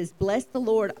God. He says, bless the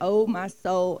Lord, O my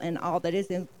soul, and all that is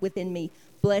within me.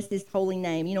 Bless his holy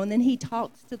name. And then he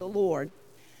talks to the Lord.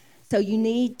 So you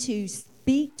need to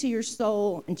speak to your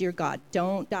soul and to your God.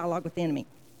 Don't dialogue with the enemy.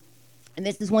 And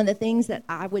this is one of the things that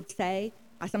I would say.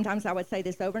 Sometimes I would say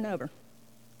this over and over.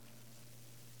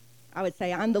 I would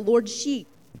say, I'm the Lord's sheep.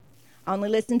 I only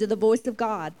listen to the voice of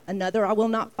God. Another I will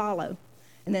not follow.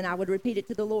 And then I would repeat it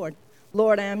to the Lord.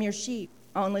 Lord, I am your sheep.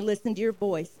 I only listen to your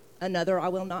voice. Another I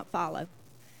will not follow.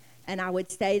 And I would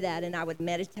say that, and I would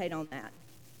meditate on that.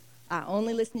 I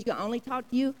only listen to you. I only talk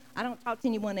to you. I don't talk to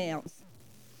anyone else.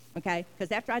 Okay?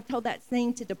 Because after I told that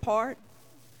thing to depart,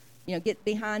 get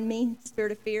behind me,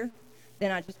 spirit of fear,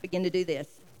 then I just begin to do this.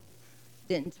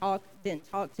 Didn't talk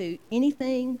to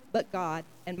anything but God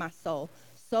and my soul.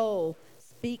 soul.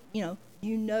 Speak, you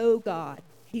know God.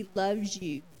 He loves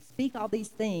you. Speak all these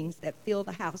things that fill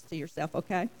the house to yourself,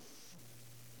 okay?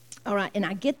 All right, and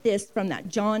I get this from that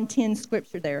John 10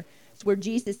 scripture there. It's where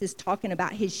Jesus is talking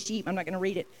about his sheep. I'm not going to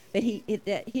read it, but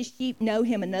that his sheep know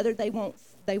him, another they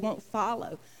won't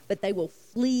follow, but they will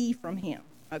flee from him,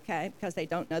 okay, because they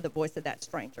don't know the voice of that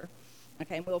stranger.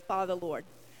 Okay, and we'll follow the Lord.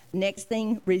 Next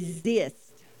thing,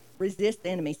 resist the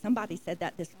enemy. Somebody said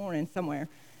that this morning somewhere.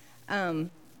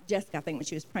 Jessica, I think, when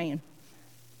she was praying.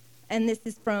 And this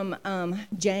is from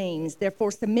James.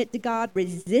 Therefore, submit to God,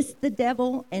 resist the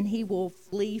devil, and he will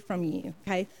flee from you.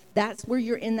 Okay? That's where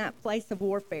you're in that place of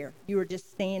warfare. You are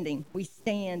just standing. We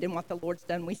stand in what the Lord's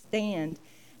done. We stand.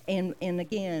 And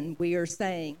again, we are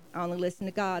saying, I only listen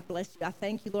to God. Bless you. I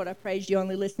thank you, Lord. I praise you. I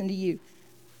only listen to you.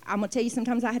 I'm going to tell you,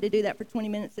 sometimes I had to do that for 20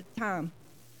 minutes at a time,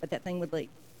 but that thing would leave.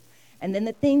 And then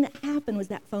the thing that happened was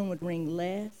that phone would ring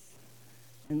less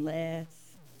and less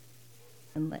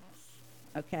and less.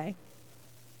 Okay?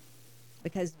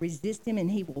 Because resist him and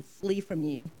he will flee from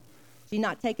you. She's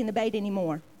not taking the bait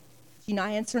anymore. She's not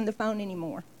answering the phone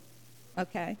anymore.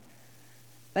 Okay?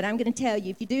 But I'm going to tell you,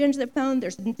 if you do answer the phone,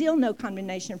 there's still no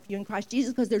condemnation for you in Christ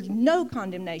Jesus, because there's no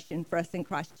condemnation for us in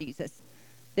Christ Jesus.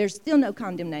 There's still no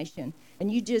condemnation.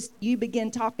 And you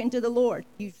begin talking to the Lord.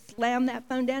 You slam that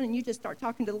phone down and you just start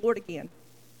talking to the Lord again.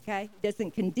 Okay? He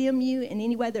doesn't condemn you in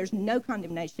any way. There's no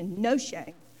condemnation, no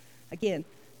shame. Again,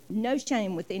 no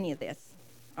shame with any of this.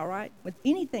 All right? With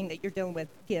anything that you're dealing with,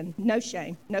 again, no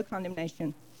shame, no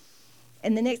condemnation.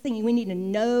 And the next thing, we need to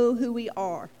know who we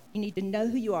are. You need to know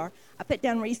who you are. I put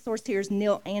down resource here is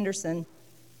Neil Anderson,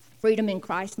 Freedom in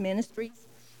Christ Ministries.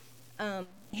 I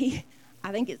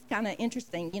think it's kind of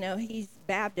interesting. He's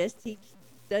Baptist. He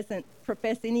doesn't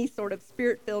profess any sort of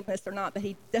spirit-filledness or not, but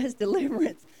he does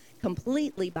deliverance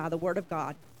completely by the Word of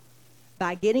God,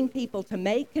 by getting people to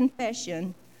make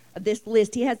confession of this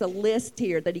list. He has a list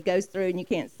here that he goes through, and you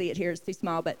can't see it here. It's too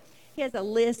small, but he has a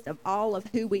list of all of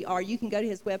who we are. You can go to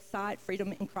his website,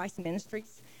 Freedom in Christ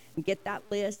Ministries, and get that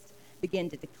list. Begin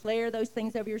to declare those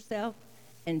things over yourself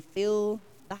and fill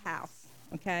the house,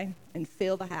 okay? And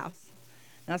fill the house.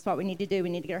 And that's what we need to do. We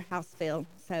need to get our house filled.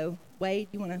 So, Wade,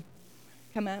 you want to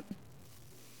come up?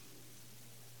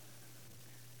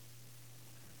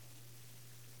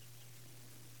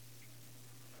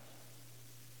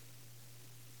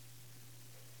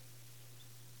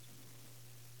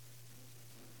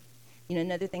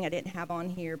 Another thing I didn't have on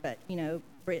here, but,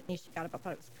 Brittany, she got up. I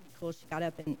thought it was pretty cool. She got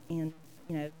up and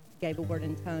gave a word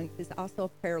in tongues. It's also a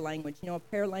prayer language. A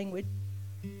prayer language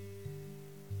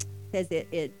says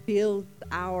it builds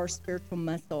our spiritual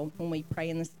muscle when we pray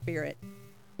in the Spirit.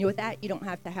 With that, you don't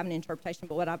have to have an interpretation,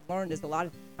 but what I've learned is a lot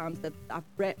of times that I've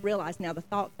realized now the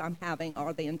thoughts I'm having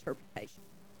are the interpretation.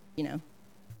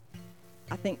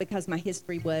 I think because my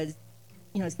history was,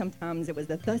 sometimes it was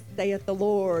the thus saith the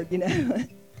Lord,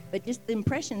 But just the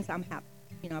impressions I'm having,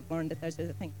 I've learned that those are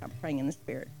the things I'm praying in the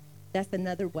Spirit. That's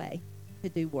another way to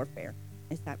do warfare,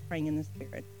 is that praying in the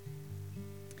Spirit.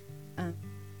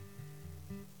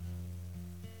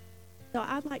 So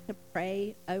I'd like to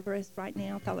pray over us right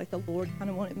now. I felt like the Lord kind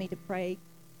of wanted me to pray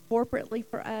corporately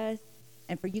for us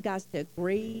and for you guys to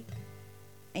agree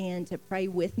and to pray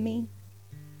with me.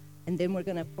 And then we're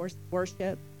going to, of course,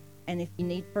 worship. And if you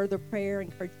need further prayer, I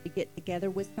encourage you to get together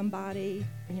with somebody,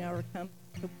 or come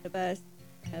to one of us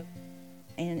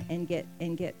and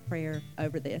get prayer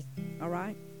over this. All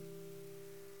right?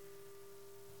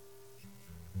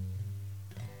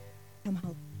 Come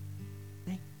home.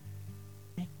 Thank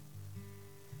you.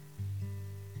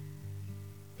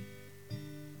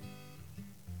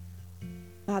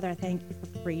 Father, I thank you for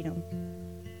freedom.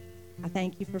 I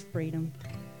thank you for freedom.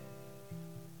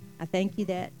 I thank you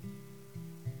that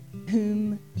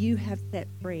whom you have set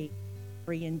free,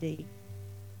 free indeed.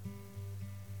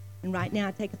 And right now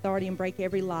I take authority and break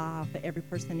every lie for every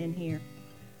person in here.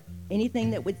 Anything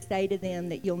that would say to them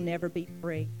that you'll never be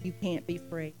free, you can't be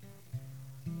free.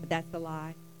 But that's a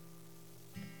lie.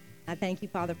 I thank you,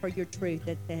 Father, for your truth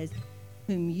that says,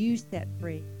 whom you set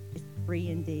free is free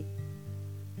indeed.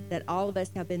 That all of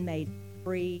us have been made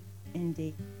free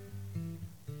indeed.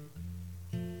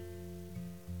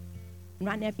 And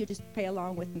right now, if you'll just pray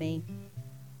along with me,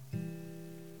 I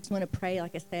just want to pray,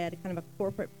 like I said, kind of a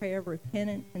corporate prayer of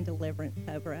repentance and deliverance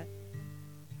over us.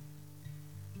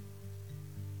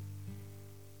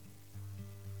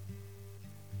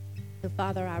 So,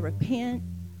 Father, I repent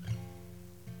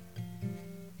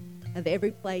of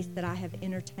every place that I have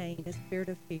entertained a spirit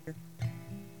of fear,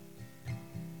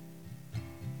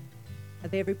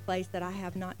 of every place that I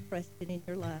have not trusted in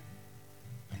your love.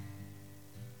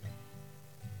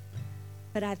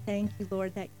 But I thank you,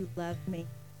 Lord, that you love me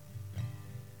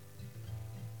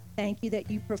thank you that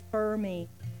you prefer me.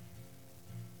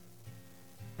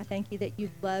 I thank you that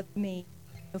you've loved me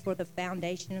before the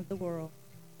foundation of the world.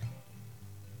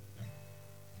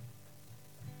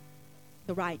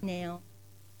 So right now,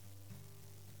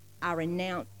 I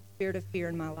renounce the spirit of fear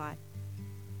in my life.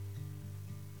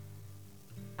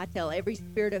 I tell every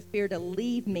spirit of fear to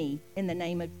leave me in the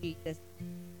name of Jesus.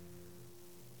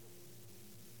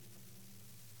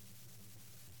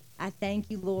 I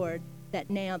thank you, Lord, that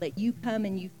now that you come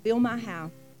and you fill my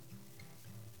house,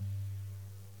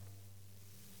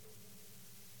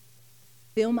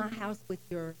 fill my house with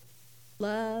your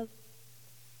love,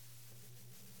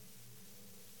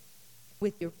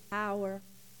 with your power,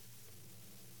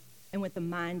 and with the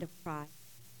mind of Christ.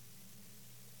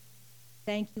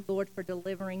 Thank you, Lord, for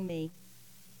delivering me.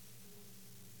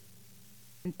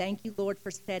 And thank you, Lord,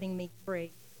 for setting me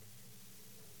free.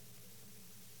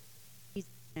 In Jesus'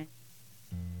 name.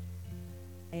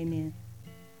 Amen.